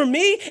 but as for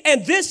me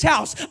and this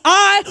house,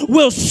 I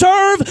will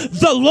serve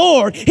the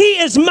Lord.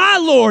 He is my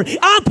Lord.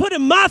 I'm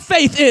putting my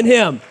faith in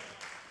him.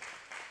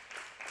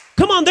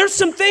 Come on, there's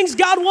some things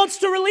God wants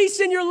to release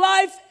in your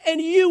life, and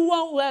you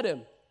won't let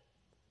him.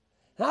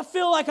 And I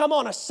feel like I'm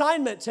on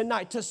assignment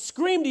tonight to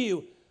scream to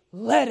you,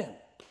 let him.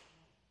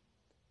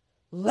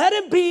 Let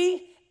him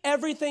be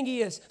everything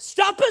he is.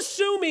 Stop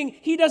assuming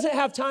he doesn't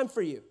have time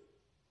for you.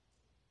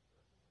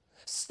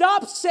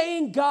 Stop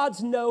saying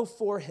God's no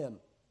for him.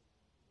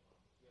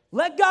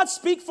 Let God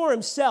speak for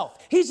himself.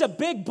 He's a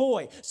big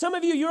boy. Some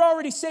of you, you're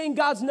already saying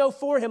God's no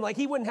for him, like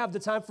he wouldn't have the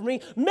time for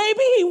me.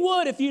 Maybe he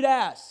would if you'd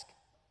ask.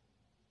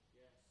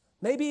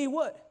 Maybe he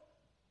would.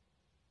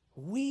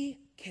 We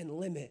can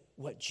limit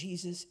what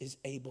Jesus is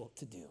able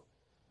to do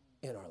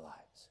in our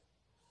lives.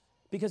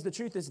 Because the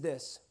truth is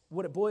this,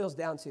 what it boils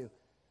down to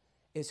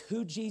is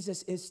who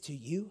Jesus is to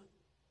you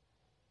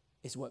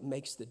is what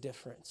makes the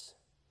difference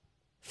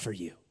for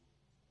you.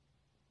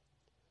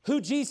 Who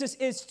Jesus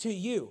is to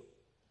you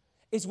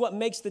is what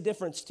makes the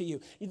difference to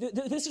you.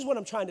 This is what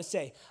I'm trying to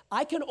say.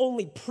 I can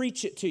only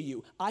preach it to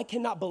you. I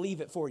cannot believe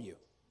it for you.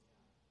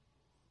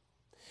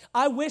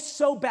 I wish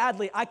so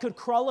badly I could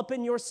crawl up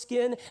in your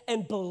skin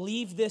and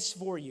believe this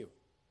for you.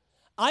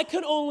 I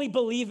could only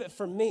believe it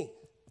for me.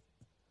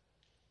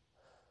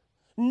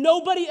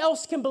 Nobody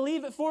else can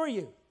believe it for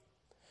you.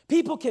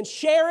 People can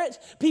share it.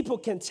 People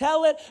can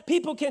tell it.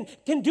 People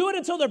can do it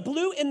until they're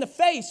blue in the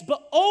face,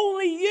 but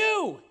only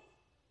you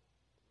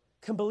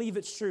can believe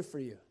it's true for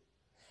you.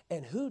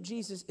 And who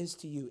Jesus is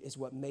to you is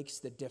what makes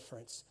the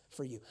difference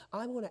for you.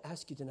 I want to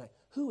ask you tonight,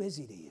 who is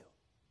he to you?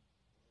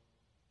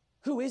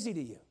 Who is he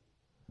to you?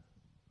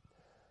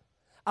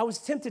 I was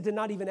tempted to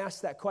not even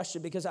ask that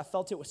question because I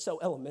felt it was so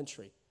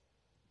elementary.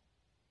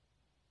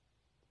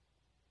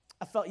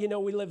 I felt, we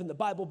live in the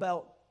Bible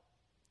Belt.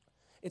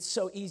 It's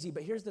so easy,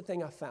 but here's the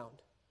thing I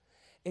found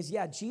is,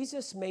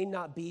 Jesus may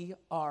not be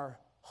our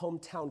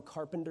hometown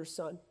carpenter's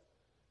son,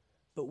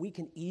 but we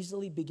can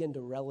easily begin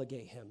to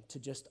relegate him to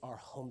just our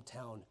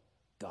hometown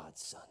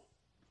God's son.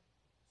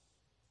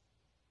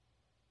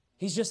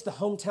 He's just the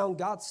hometown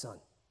God's son.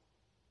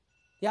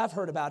 Yeah, I've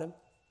heard about him.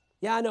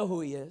 Yeah, I know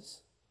who he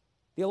is.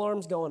 The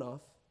alarm's going off.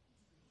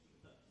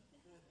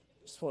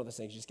 It's one of those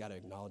things you just got to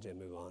acknowledge it and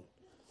move on.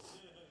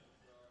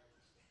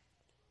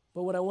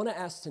 But what I want to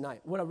ask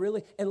tonight,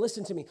 and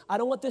listen to me, I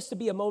don't want this to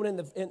be a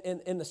moment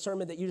in the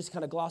sermon that you just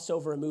kind of gloss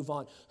over and move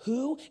on.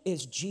 Who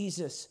is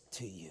Jesus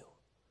to you?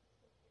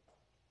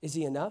 Is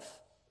he enough?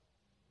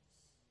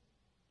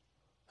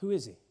 Who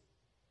is he?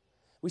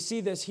 We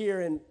see this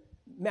here in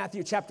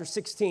Matthew chapter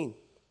 16.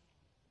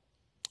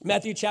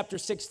 Matthew chapter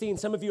 16,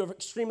 some of you are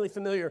extremely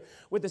familiar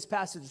with this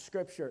passage of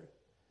scripture.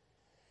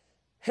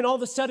 And all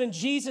of a sudden,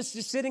 Jesus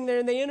is sitting there,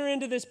 and they enter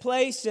into this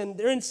place, and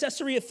they're in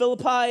Caesarea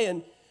Philippi,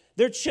 and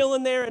they're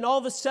chilling there, and all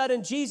of a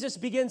sudden, Jesus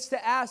begins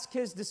to ask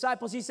his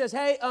disciples. He says,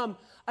 hey,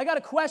 I got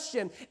a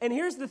question. And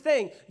here's the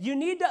thing. You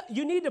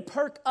need to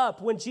perk up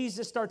when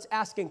Jesus starts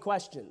asking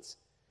questions.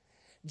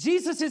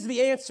 Jesus is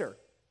the answer,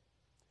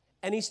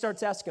 and he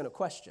starts asking a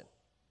question.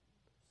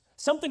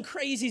 Something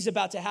crazy is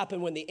about to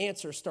happen when the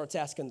answer starts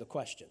asking the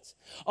questions.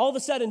 All of a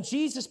sudden,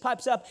 Jesus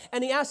pipes up,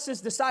 and he asks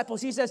his disciples,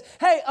 he says,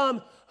 hey,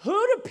 who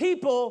do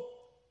people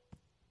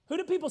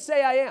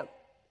say I am?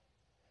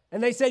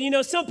 And they said,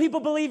 some people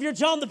believe you're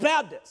John the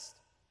Baptist.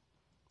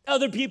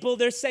 Other people,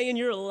 they're saying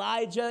you're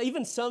Elijah,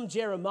 even some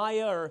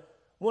Jeremiah or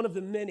one of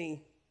the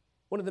many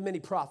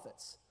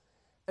prophets.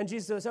 And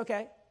Jesus says,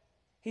 okay.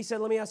 He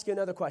said, let me ask you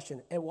another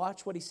question. And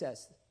watch what he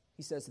says.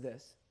 He says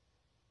this,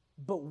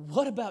 but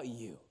what about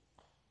you?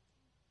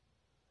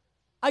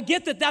 I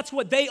get that that's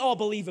what they all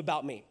believe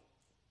about me.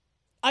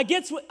 I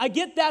get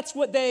that's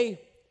what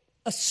they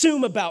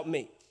assume about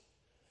me.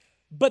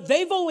 But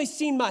they've only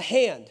seen my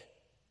hand.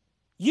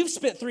 You've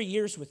spent 3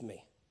 years with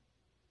me.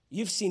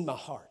 You've seen my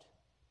heart.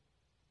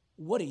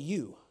 What do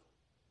you?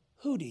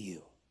 Who do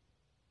you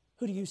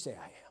say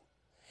I am?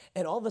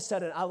 And all of a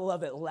sudden, I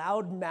love it,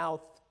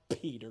 loudmouth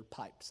Peter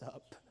pipes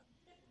up.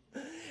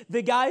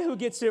 The guy who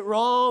gets it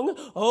wrong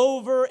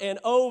over and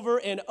over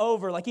and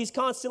over, like he's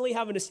constantly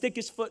having to stick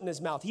his foot in his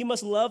mouth. He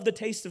must love the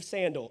taste of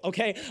sandal,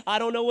 okay? I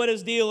don't know what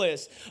his deal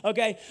is,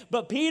 okay?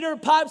 But Peter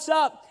pipes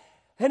up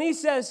and he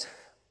says,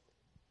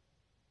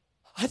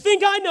 I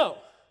think I know.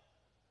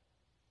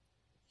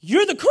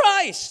 You're the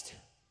Christ.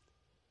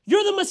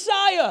 You're the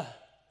Messiah.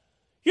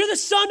 You're the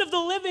Son of the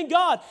living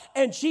God.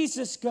 And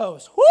Jesus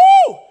goes,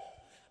 whoo!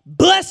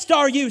 Blessed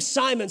are you,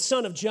 Simon,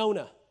 son of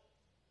Jonah.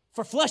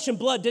 For flesh and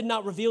blood did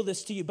not reveal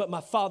this to you, but my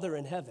Father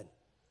in heaven.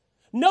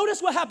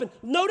 Notice what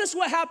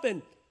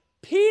happened.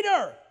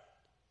 Peter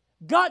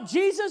got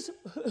Jesus,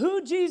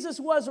 who Jesus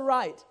was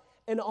right,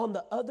 And on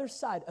the other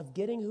side of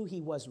getting who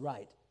he was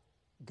right,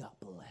 got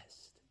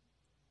blessed.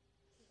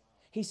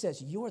 He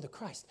says, you're the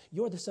Christ.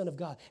 You're the Son of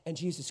God. And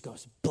Jesus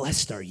goes,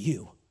 blessed are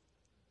you.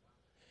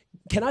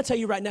 Can I tell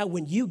you right now,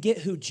 when you get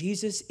who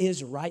Jesus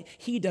is right,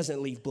 he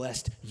doesn't leave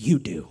blessed. You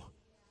do.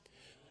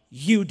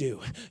 You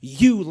do.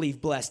 You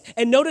leave blessed.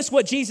 And notice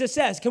what Jesus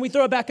says. Can we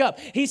throw it back up?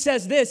 He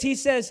says this. He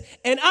says,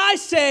 and I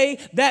say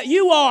that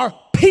you are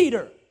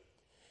Peter.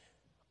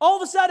 All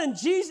of a sudden,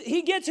 Jesus,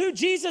 he gets who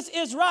Jesus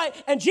is right,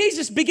 and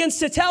Jesus begins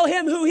to tell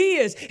him who he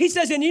is. He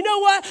says, and you know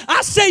what?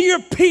 I say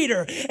you're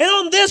Peter, and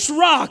on this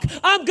rock,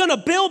 I'm going to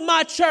build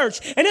my church,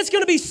 and it's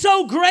going to be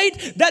so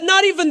great that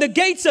not even the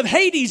gates of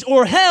Hades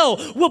or hell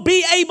will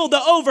be able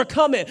to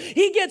overcome it.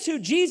 He gets who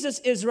Jesus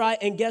is right,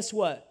 and guess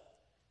what?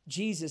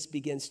 Jesus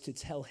begins to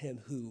tell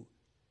him who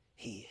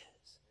he is.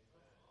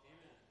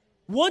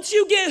 Once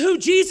you get who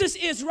Jesus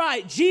is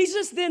right,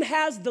 Jesus then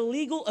has the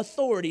legal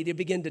authority to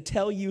begin to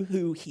tell you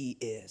who he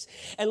is.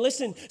 And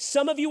listen,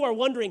 some of you are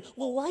wondering,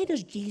 well, why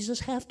does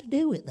Jesus have to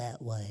do it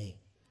that way?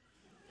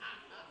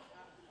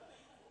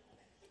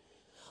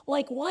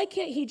 Like, why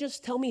can't he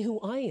just tell me who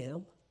I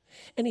am?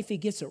 And if he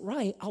gets it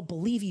right, I'll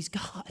believe he's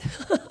God.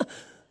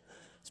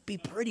 It's be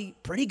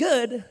pretty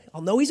good.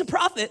 I'll know he's a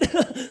prophet.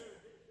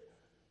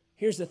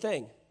 Here's the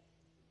thing.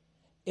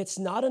 It's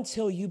not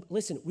until you,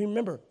 listen,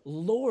 remember,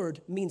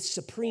 Lord means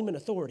supreme in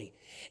authority.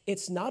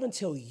 It's not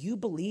until you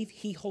believe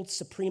he holds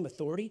supreme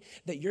authority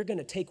that you're going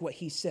to take what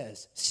he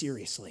says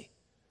seriously.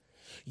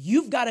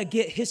 You've got to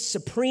get his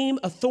supreme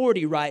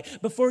authority right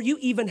before you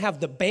even have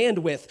the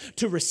bandwidth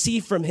to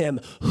receive from him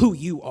who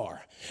you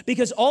are.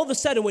 Because all of a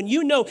sudden, when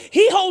you know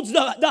he holds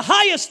the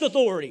highest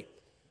authority,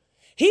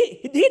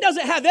 He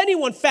doesn't have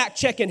anyone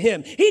fact-checking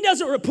him. He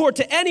doesn't report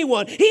to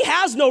anyone. He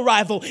has no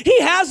rival. He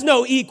has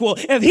no equal.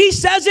 If he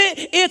says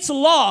it, it's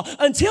law.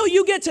 Until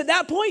you get to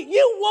that point,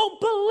 you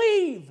won't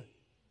believe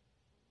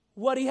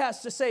what he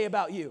has to say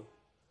about you.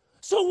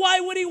 So why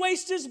would he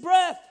waste his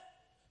breath?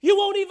 You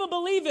won't even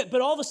believe it.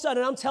 But all of a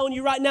sudden, I'm telling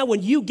you right now,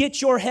 when you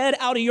get your head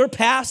out of your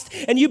past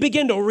and you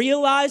begin to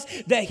realize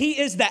that he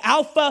is the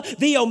Alpha,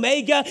 the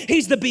Omega,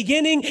 he's the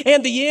beginning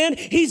and the end,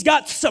 he's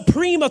got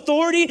supreme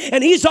authority,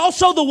 and he's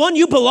also the one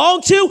you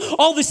belong to,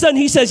 all of a sudden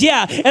he says,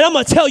 yeah, and I'm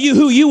going to tell you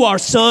who you are,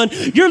 son.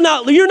 You're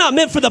not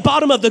meant for the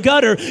bottom of the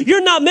gutter.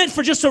 You're not meant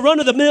for just a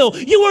run of the mill.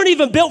 You weren't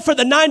even built for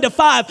the 9 to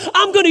 5.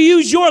 I'm going to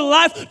use your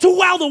life to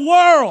wow the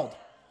world.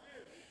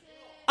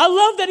 I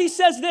love that he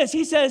says this.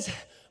 He says,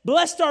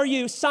 blessed are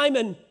you,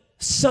 Simon,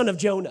 son of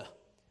Jonah.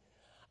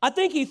 I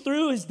think he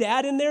threw his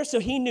dad in there so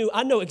he knew,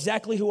 I know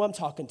exactly who I'm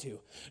talking to.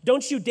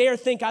 Don't you dare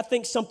think I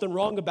think something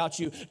wrong about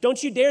you.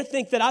 Don't you dare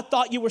think that I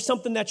thought you were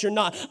something that you're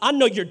not. I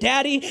know your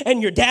daddy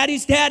and your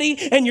daddy's daddy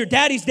and your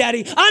daddy's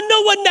daddy. I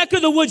know what neck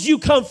of the woods you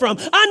come from.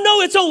 I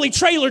know it's only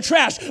trailer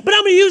trash, but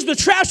I'm going to use the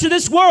trash of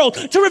this world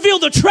to reveal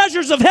the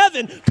treasures of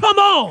heaven. Come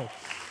on.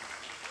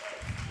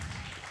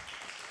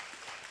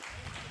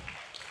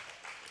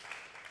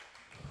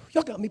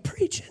 Y'all got me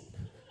preaching.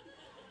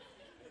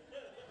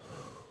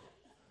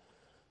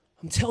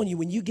 I'm telling you,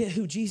 when you get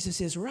who Jesus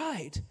is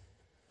right,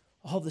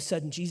 all of a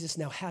sudden Jesus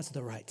now has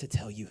the right to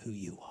tell you who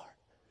you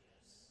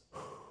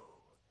are.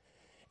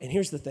 And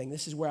here's the thing.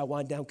 This is where I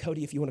wind down.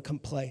 Cody, if you want to come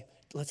play,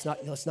 let's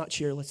not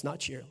cheer. Let's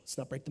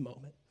not break the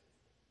moment.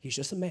 He's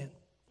just a man.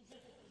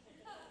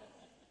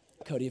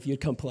 Cody, if you'd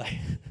come play.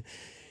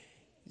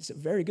 He's a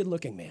very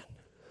good-looking man.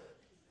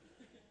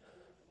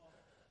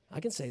 I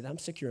can say that. I'm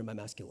secure in my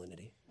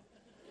masculinity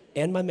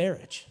and my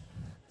marriage.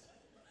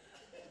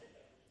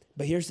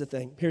 But here's the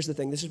thing.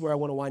 This is where I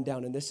want to wind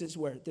down, and this is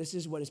what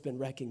has been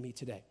wrecking me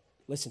today.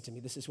 Listen to me.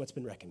 This is what's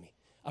been wrecking me.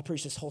 I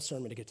preached this whole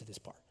sermon to get to this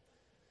part.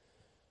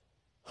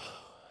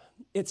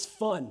 It's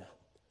fun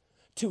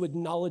to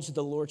acknowledge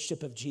the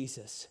lordship of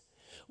Jesus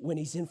when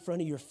he's in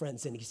front of your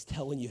friends and he's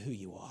telling you who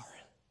you are.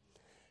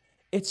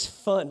 It's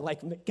fun.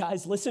 Like,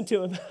 guys, listen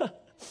to him.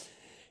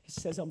 He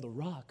says, I'm the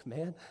rock,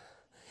 man.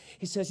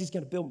 He says he's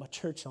going to build my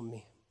church on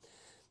me.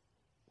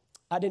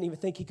 I didn't even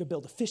think he could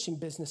build a fishing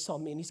business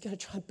on me, and he's going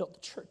to try and build the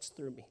church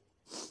through me.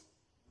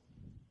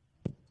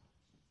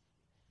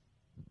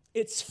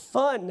 It's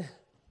fun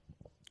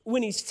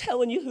when he's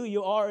telling you who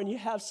you are and you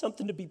have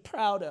something to be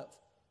proud of.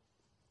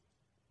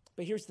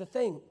 But here's the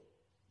thing.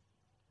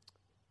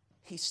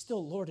 He's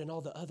still Lord in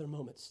all the other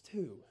moments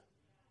too.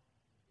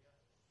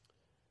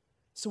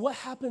 So what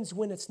happens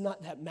when it's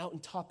not that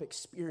mountaintop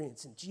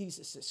experience and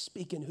Jesus is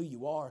speaking who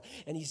you are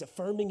and he's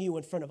affirming you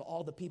in front of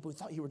all the people who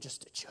thought you were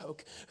just a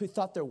joke, who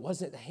thought there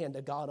wasn't the hand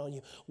of God on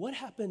you? What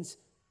happens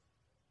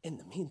in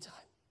the meantime?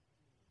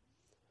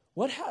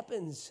 What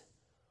happens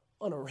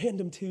on a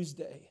random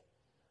Tuesday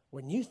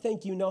when you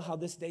think you know how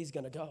this day's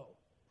going to go?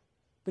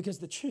 Because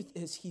the truth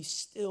is he's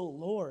still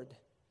Lord.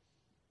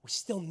 We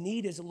still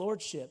need his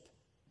lordship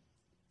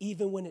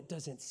even when it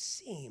doesn't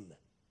seem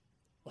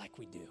like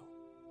we do.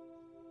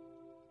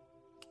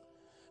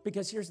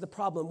 Because here's the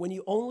problem. When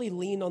you only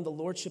lean on the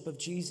lordship of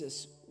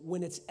Jesus,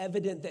 when it's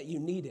evident that you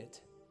need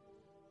it,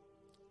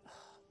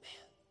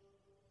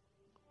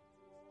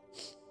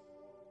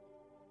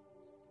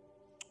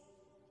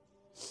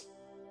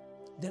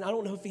 then I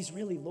don't know if he's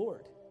really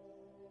Lord.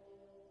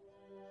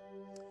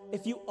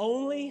 If you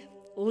only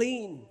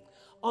lean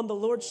on the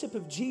lordship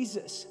of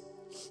Jesus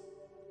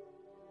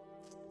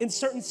in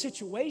certain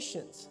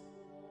situations,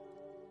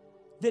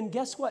 then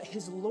guess what?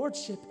 His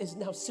lordship is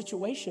now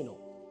situational.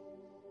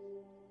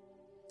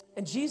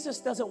 And Jesus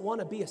doesn't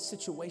want to be a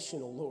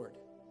situational Lord.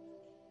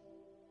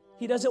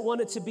 He doesn't want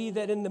it to be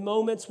that in the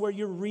moments where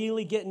you're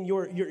really getting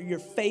your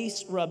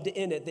face rubbed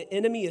in it, the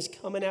enemy is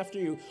coming after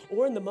you,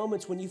 or in the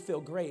moments when you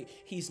feel great,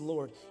 he's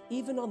Lord.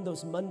 Even on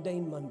those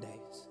mundane Mondays,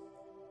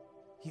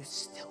 you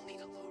still need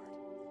a Lord.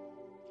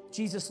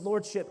 Jesus'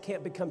 lordship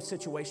can't become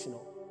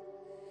situational.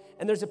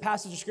 And there's a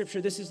passage of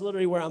scripture, this is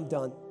literally where I'm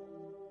done.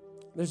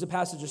 There's a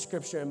passage of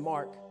scripture in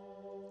Mark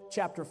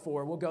chapter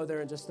 4. We'll go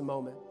there in just a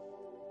moment.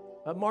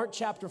 Mark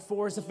chapter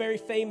 4 is a very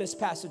famous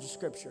passage of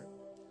scripture.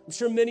 I'm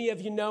sure many of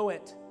you know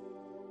it.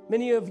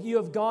 Many of you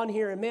have gone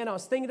here, and man, I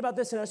was thinking about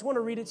this, and I just want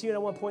to read it to you, and I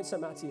want to point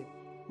something out to you.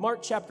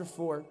 Mark chapter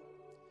 4,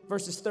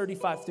 verses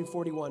 35 through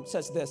 41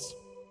 says this.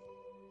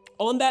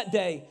 On that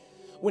day,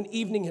 when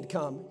evening had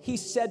come, he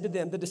said to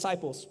them, the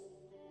disciples,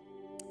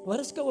 let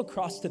us go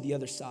across to the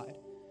other side.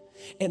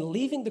 And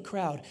leaving the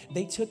crowd,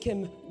 they took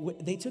him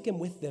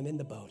with them in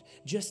the boat,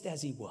 just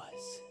as he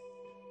was.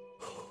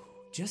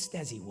 Just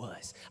as he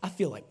was. I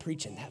feel like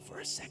preaching that for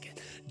a second.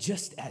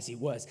 Just as he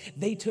was.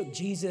 They took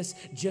Jesus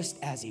just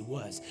as he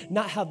was.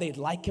 Not how they'd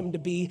like him to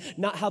be.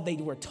 Not how they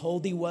were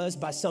told he was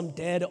by some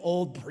dead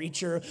old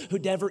preacher who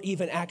never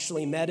even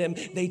actually met him.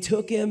 They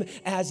took him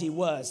as he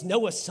was.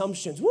 No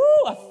assumptions.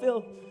 Woo,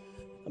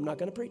 I'm not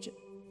going to preach it.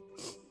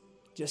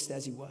 Just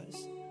as he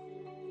was.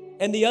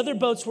 And the other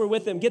boats were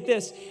with him. Get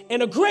this.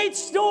 And a great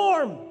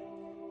storm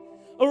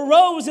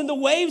arose, and the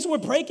waves were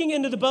breaking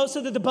into the boat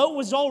so that the boat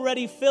was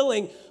already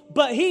filling.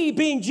 But he,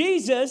 being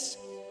Jesus,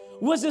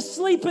 was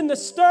asleep in the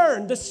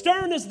stern. The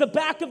stern is the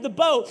back of the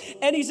boat,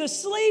 and he's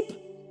asleep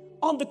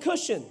on the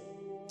cushion.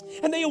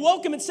 And they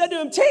awoke him and said to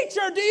him,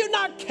 Teacher, do you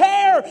not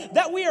care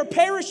that we are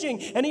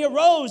perishing? And he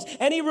arose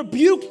and he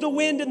rebuked the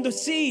wind and the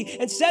sea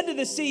and said to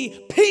the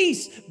sea,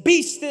 Peace,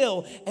 be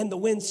still. And the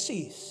wind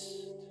ceased.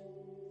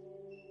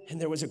 And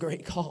there was a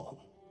great calm.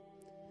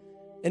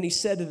 And he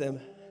said to them,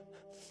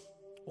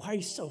 Why are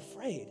you so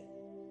afraid?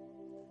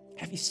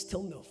 Have you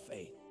still no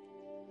faith?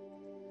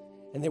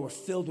 And they were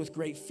filled with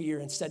great fear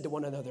and said to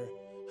one another,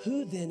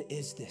 Who then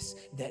is this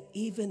that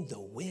even the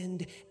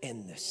wind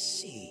and the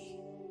sea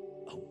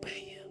obey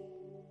him?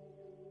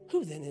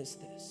 Who then is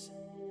this?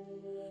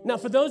 Now,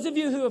 for those of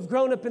you who have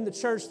grown up in the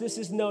church, this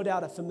is no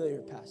doubt a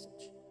familiar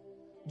passage.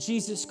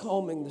 Jesus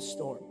calming the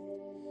storm.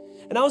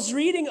 And I was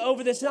reading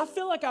over this, and I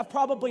feel like I've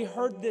probably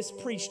heard this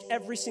preached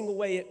every single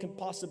way it can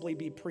possibly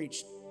be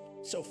preached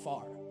so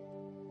far.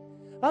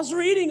 I was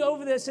reading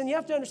over this, and you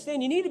have to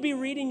understand, you need to be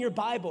reading your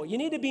Bible. You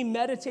need to be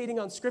meditating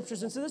on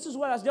scriptures. And so this is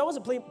what I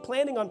wasn't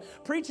planning on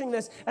preaching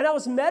this, and I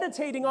was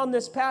meditating on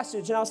this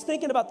passage, and I was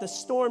thinking about the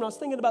storm, I was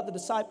thinking about the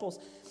disciples.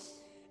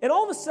 And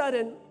all of a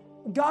sudden,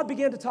 God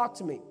began to talk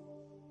to me.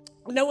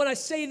 Now, when I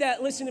say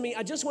that, listen to me,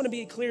 I just want to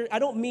be clear. I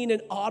don't mean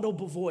an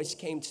audible voice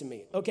came to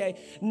me, okay?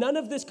 None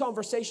of this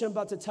conversation I'm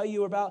about to tell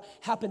you about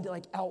happened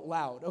like out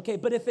loud, okay?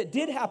 But if it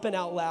did happen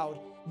out loud,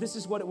 this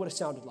is what it would have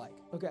sounded like,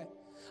 okay?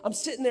 I'm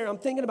sitting there, I'm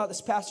thinking about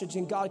this passage,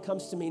 and God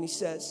comes to me and he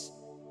says,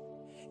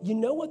 you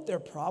know what their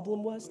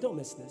problem was? Don't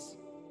miss this.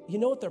 You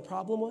know what their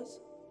problem was?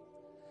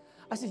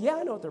 I said, yeah,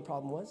 I know what their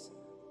problem was.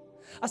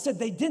 I said,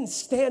 they didn't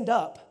stand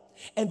up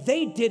and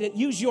they didn't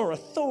use your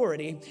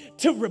authority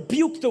to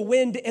rebuke the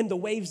wind and the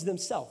waves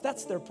themselves.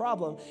 That's their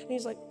problem. And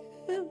he's like,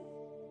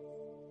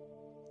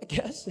 I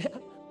guess, yeah.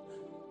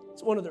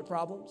 It's one of their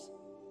problems.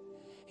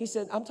 He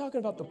said, I'm talking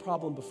about the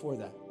problem before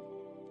that.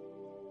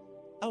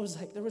 I was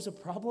like, there was a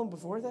problem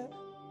before that?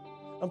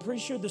 I'm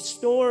pretty sure the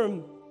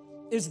storm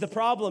is the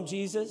problem,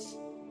 Jesus.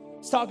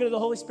 He's talking to the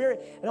Holy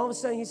Spirit. And all of a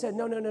sudden he said,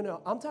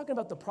 no. I'm talking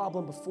about the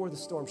problem before the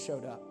storm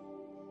showed up.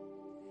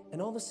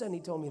 And all of a sudden he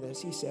told me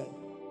this. He said,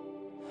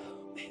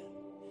 oh, man,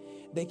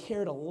 they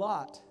cared a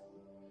lot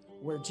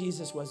where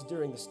Jesus was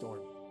during the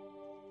storm.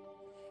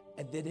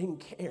 And they didn't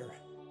care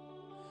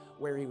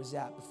where he was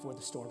at before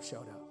the storm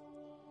showed up.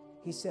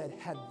 He said,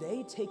 had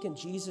they taken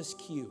Jesus'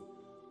 cue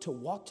to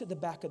walk to the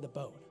back of the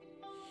boat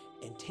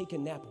and take a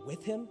nap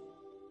with him,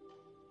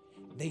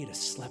 they'd have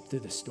slept through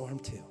the storm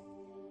too.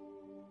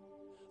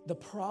 The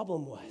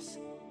problem was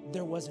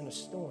there wasn't a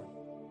storm.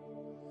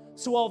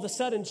 So all of a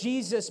sudden,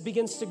 Jesus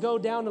begins to go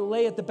down and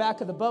lay at the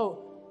back of the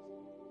boat.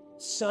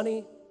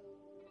 Sunny,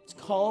 it's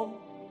calm,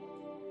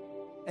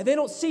 and they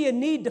don't see a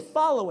need to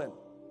follow him.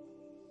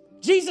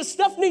 Jesus,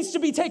 stuff needs to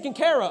be taken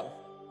care of.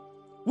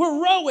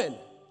 We're rowing.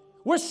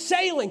 We're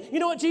sailing. You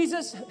know what,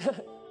 Jesus?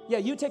 Yeah,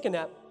 you take a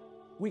nap.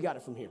 We got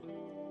it from here.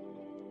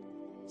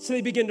 So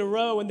they begin to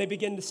row and they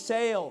begin to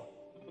sail.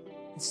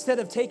 Instead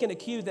of taking a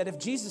cue that if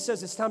Jesus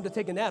says it's time to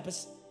take a nap,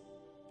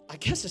 I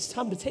guess it's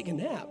time to take a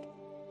nap.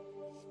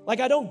 Like,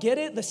 I don't get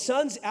it. The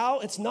sun's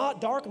out. It's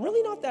not dark. I'm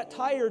really not that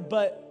tired,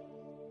 but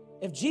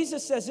if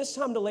Jesus says it's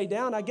time to lay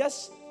down, I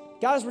guess,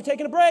 guys, we're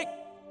taking a break.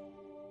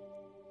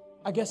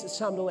 I guess it's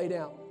time to lay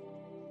down.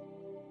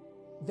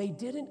 They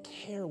didn't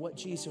care what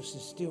Jesus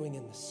was doing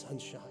in the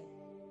sunshine,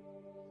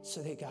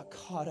 so they got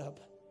caught up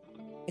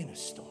in a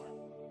storm.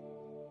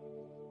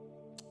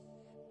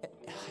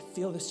 I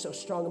feel this so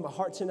strong in my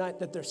heart tonight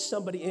that there's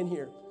somebody in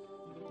here.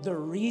 The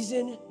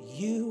reason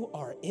you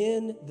are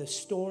in the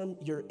storm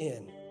you're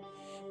in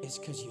is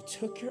because you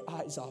took your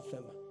eyes off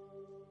him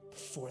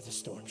before the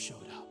storm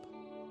showed up.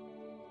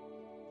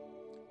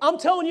 I'm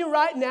telling you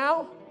right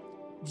now,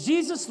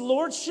 Jesus'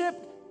 lordship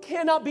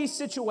cannot be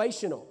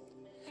situational.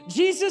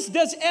 Jesus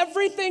does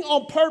everything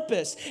on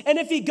purpose. And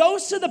if he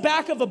goes to the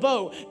back of a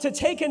boat to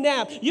take a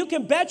nap, you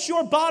can bet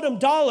your bottom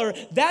dollar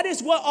that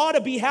is what ought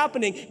to be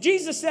happening.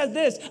 Jesus said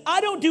this, I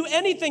don't do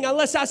anything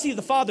unless I see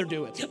the Father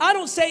do it. I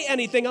don't say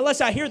anything unless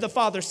I hear the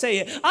Father say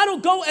it. I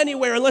don't go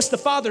anywhere unless the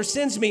Father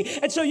sends me.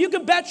 And so you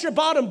can bet your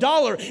bottom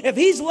dollar, if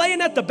he's laying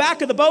at the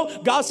back of the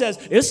boat, God says,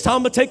 it's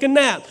time to take a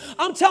nap.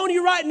 I'm telling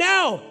you right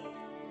now,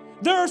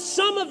 there are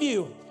some of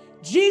you,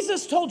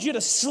 Jesus told you to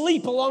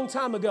sleep a long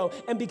time ago,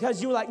 and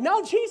because you were like,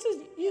 no, Jesus,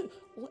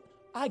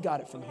 I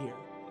got it from here.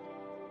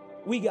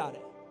 We got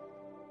it.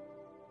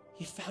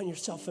 You found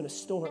yourself in a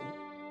storm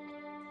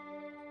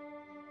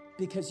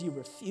because you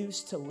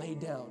refused to lay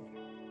down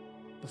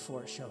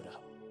before it showed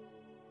up.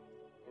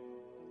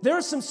 There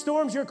are some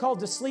storms you're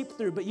called to sleep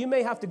through, but you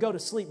may have to go to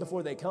sleep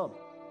before they come.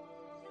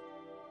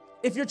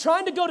 If you're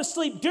trying to go to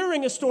sleep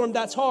during a storm,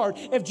 that's hard.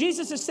 If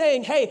Jesus is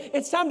saying, hey,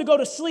 it's time to go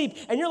to sleep,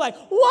 and you're like,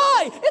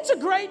 why? It's a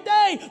great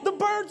day. The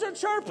birds are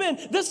chirping.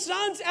 The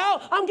sun's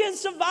out. I'm getting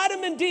some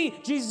vitamin D.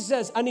 Jesus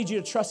says, I need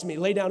you to trust me.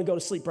 Lay down and go to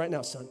sleep right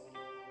now, son.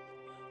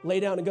 Lay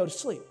down and go to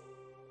sleep.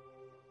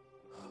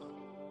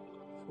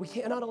 We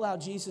cannot allow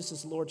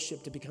Jesus'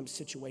 lordship to become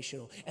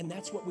situational, and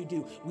that's what we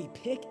do. We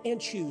pick and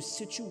choose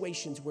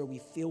situations where we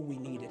feel we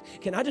need it.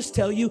 Can I just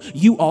tell you,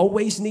 you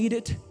always need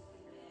it?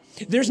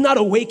 There's not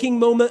a waking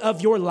moment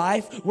of your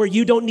life where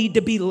you don't need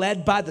to be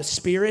led by the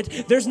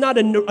Spirit. There's not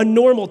a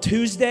normal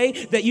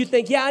Tuesday that you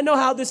think, yeah, I know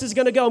how this is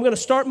going to go. I'm going to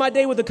start my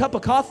day with a cup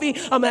of coffee.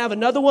 I'm going to have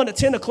another one at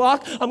 10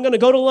 o'clock. I'm going to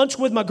go to lunch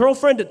with my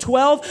girlfriend at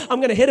 12. I'm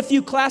going to hit a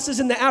few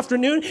classes in the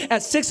afternoon.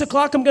 At 6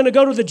 o'clock, I'm going to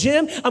go to the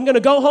gym. I'm going to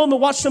go home and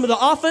watch some of The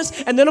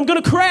Office, and then I'm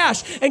going to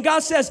crash. And God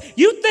says,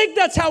 you think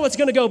that's how it's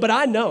going to go, but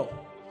I know.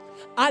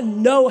 I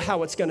know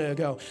how it's going to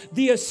go.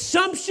 The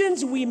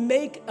assumptions we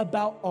make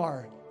about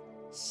our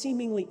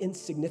seemingly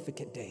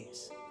insignificant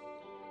days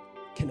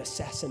can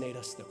assassinate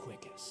us the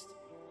quickest.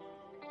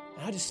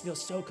 And I just feel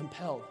so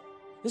compelled.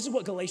 This is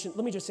what Galatians,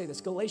 let me just say this.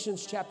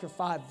 Galatians chapter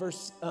 5,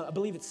 verse, I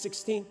believe it's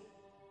 16,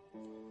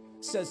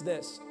 says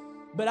this.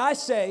 But I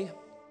say,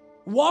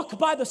 walk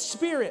by the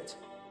Spirit,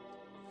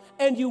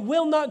 and you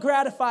will not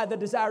gratify the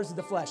desires of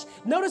the flesh.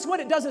 Notice what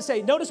it doesn't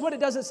say. Notice what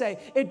it doesn't say.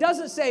 It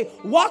doesn't say,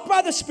 walk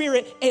by the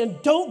Spirit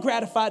and don't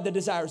gratify the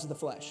desires of the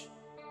flesh.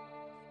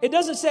 It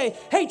doesn't say,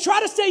 hey,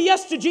 try to say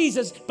yes to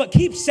Jesus, but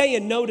keep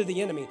saying no to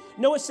the enemy.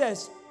 No, it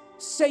says,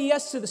 say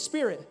yes to the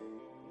Spirit,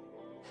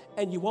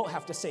 and you won't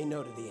have to say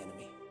no to the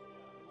enemy.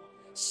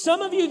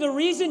 Some of you, the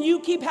reason you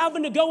keep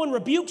having to go and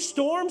rebuke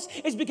storms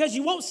is because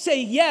you won't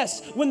say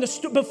yes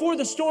before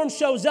the storm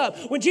shows up.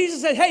 When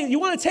Jesus said, hey, you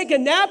want to take a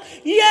nap?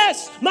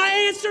 Yes. My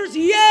answer is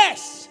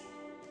yes.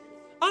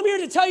 I'm here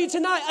to tell you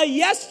tonight, a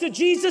yes to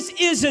Jesus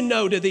is a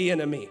no to the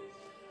enemy.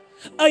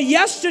 A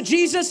yes to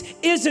Jesus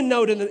is a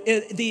no to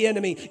the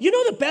enemy. You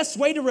know the best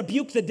way to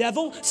rebuke the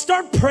devil?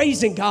 Start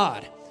praising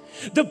God.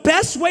 The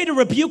best way to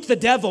rebuke the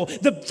devil,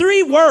 the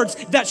 3 words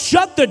that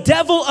shut the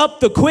devil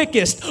up the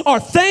quickest are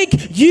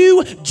thank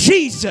you,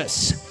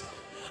 Jesus.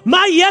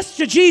 My yes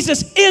to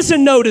Jesus is a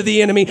no to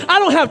the enemy. I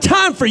don't have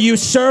time for you,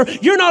 sir.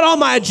 You're not on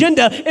my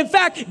agenda. In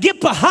fact,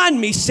 get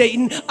behind me,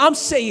 Satan. I'm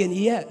saying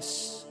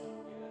yes.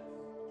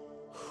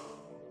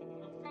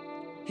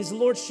 His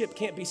lordship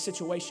can't be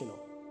situational.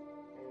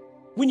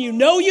 When you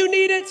know you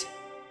need it,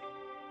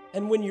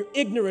 and when you're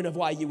ignorant of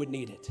why you would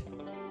need it,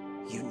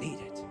 you need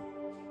it.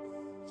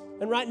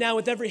 And right now,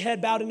 with every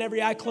head bowed and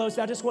every eye closed,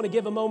 I just want to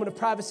give a moment of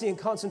privacy and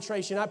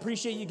concentration. I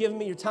appreciate you giving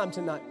me your time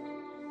tonight.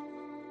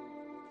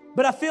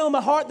 But I feel in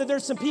my heart that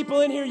there's some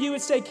people in here, you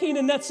would say,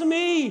 Keenan, that's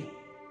me.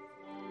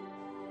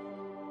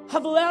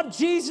 I've allowed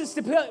Jesus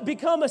to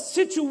become a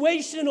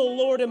situational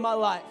Lord in my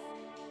life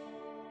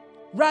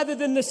rather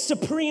than the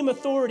supreme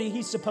authority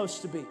he's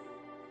supposed to be.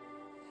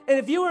 And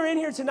if you were in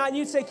here tonight and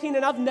you'd say,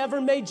 Keenan, I've never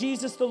made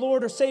Jesus the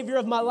Lord or Savior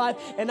of my life,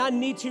 and I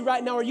need to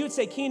right now, or you'd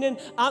say, Keenan,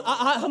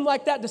 I'm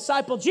like that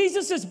disciple.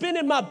 Jesus has been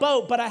in my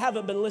boat, but I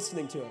haven't been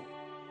listening to him.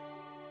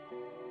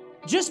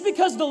 Just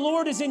because the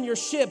Lord is in your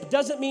ship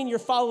doesn't mean you're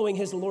following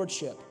his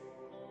lordship.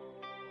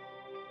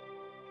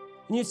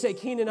 And you'd say,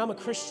 Keenan, I'm a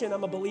Christian,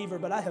 I'm a believer,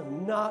 but I have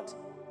not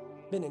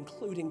been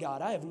including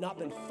God. I have not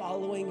been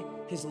following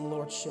his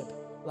lordship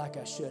like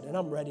I should. And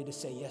I'm ready to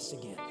say yes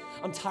again.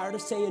 I'm tired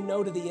of saying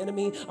no to the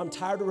enemy. I'm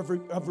tired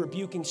of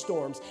rebuking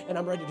storms. And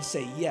I'm ready to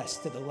say yes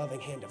to the loving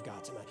hand of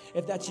God tonight.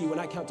 If that's you, when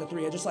I count to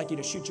 3, I'd just like you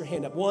to shoot your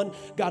hand up. 1,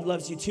 God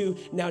loves you. 2,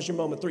 now's your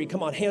moment. 3,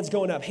 come on, hands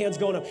going up, hands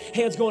going up,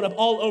 hands going up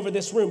all over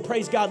this room.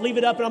 Praise God. Leave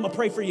it up and I'm going to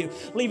pray for you.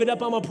 Leave it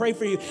up, I'm going to pray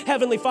for you.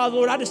 Heavenly Father,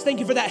 Lord, I just thank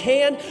you for that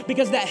hand,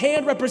 because that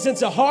hand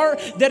represents a heart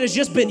that has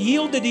just been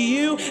yielded to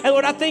you. And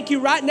Lord, I thank you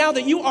right now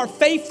that you are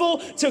faithful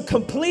to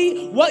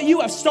complete what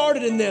you have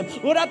started in them.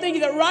 Lord, I thank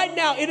you that right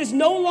now it is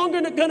no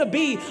longer going to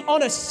be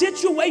on a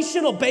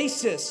situational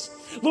basis.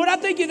 Lord, I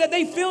thank you that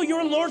they feel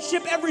your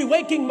lordship every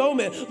waking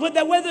moment. Lord,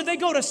 that whether they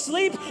go to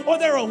sleep or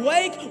they're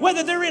awake,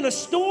 whether they're in a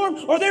storm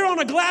or they're on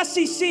a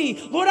glassy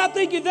sea, Lord, I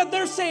thank you that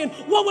they're saying,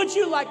 what would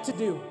you like to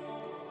do?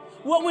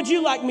 What would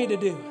you like me to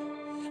do?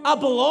 I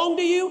belong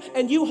to you,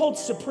 and you hold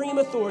supreme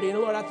authority. And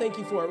Lord, I thank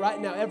you for it right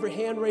now. Every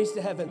hand raised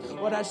to heaven.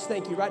 Lord, I just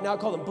thank you right now. I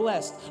call them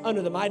blessed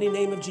under the mighty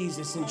name of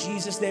Jesus. In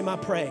Jesus' name I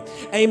pray.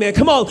 Amen.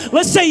 Come on,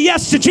 let's say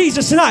yes to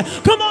Jesus tonight.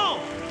 Come on.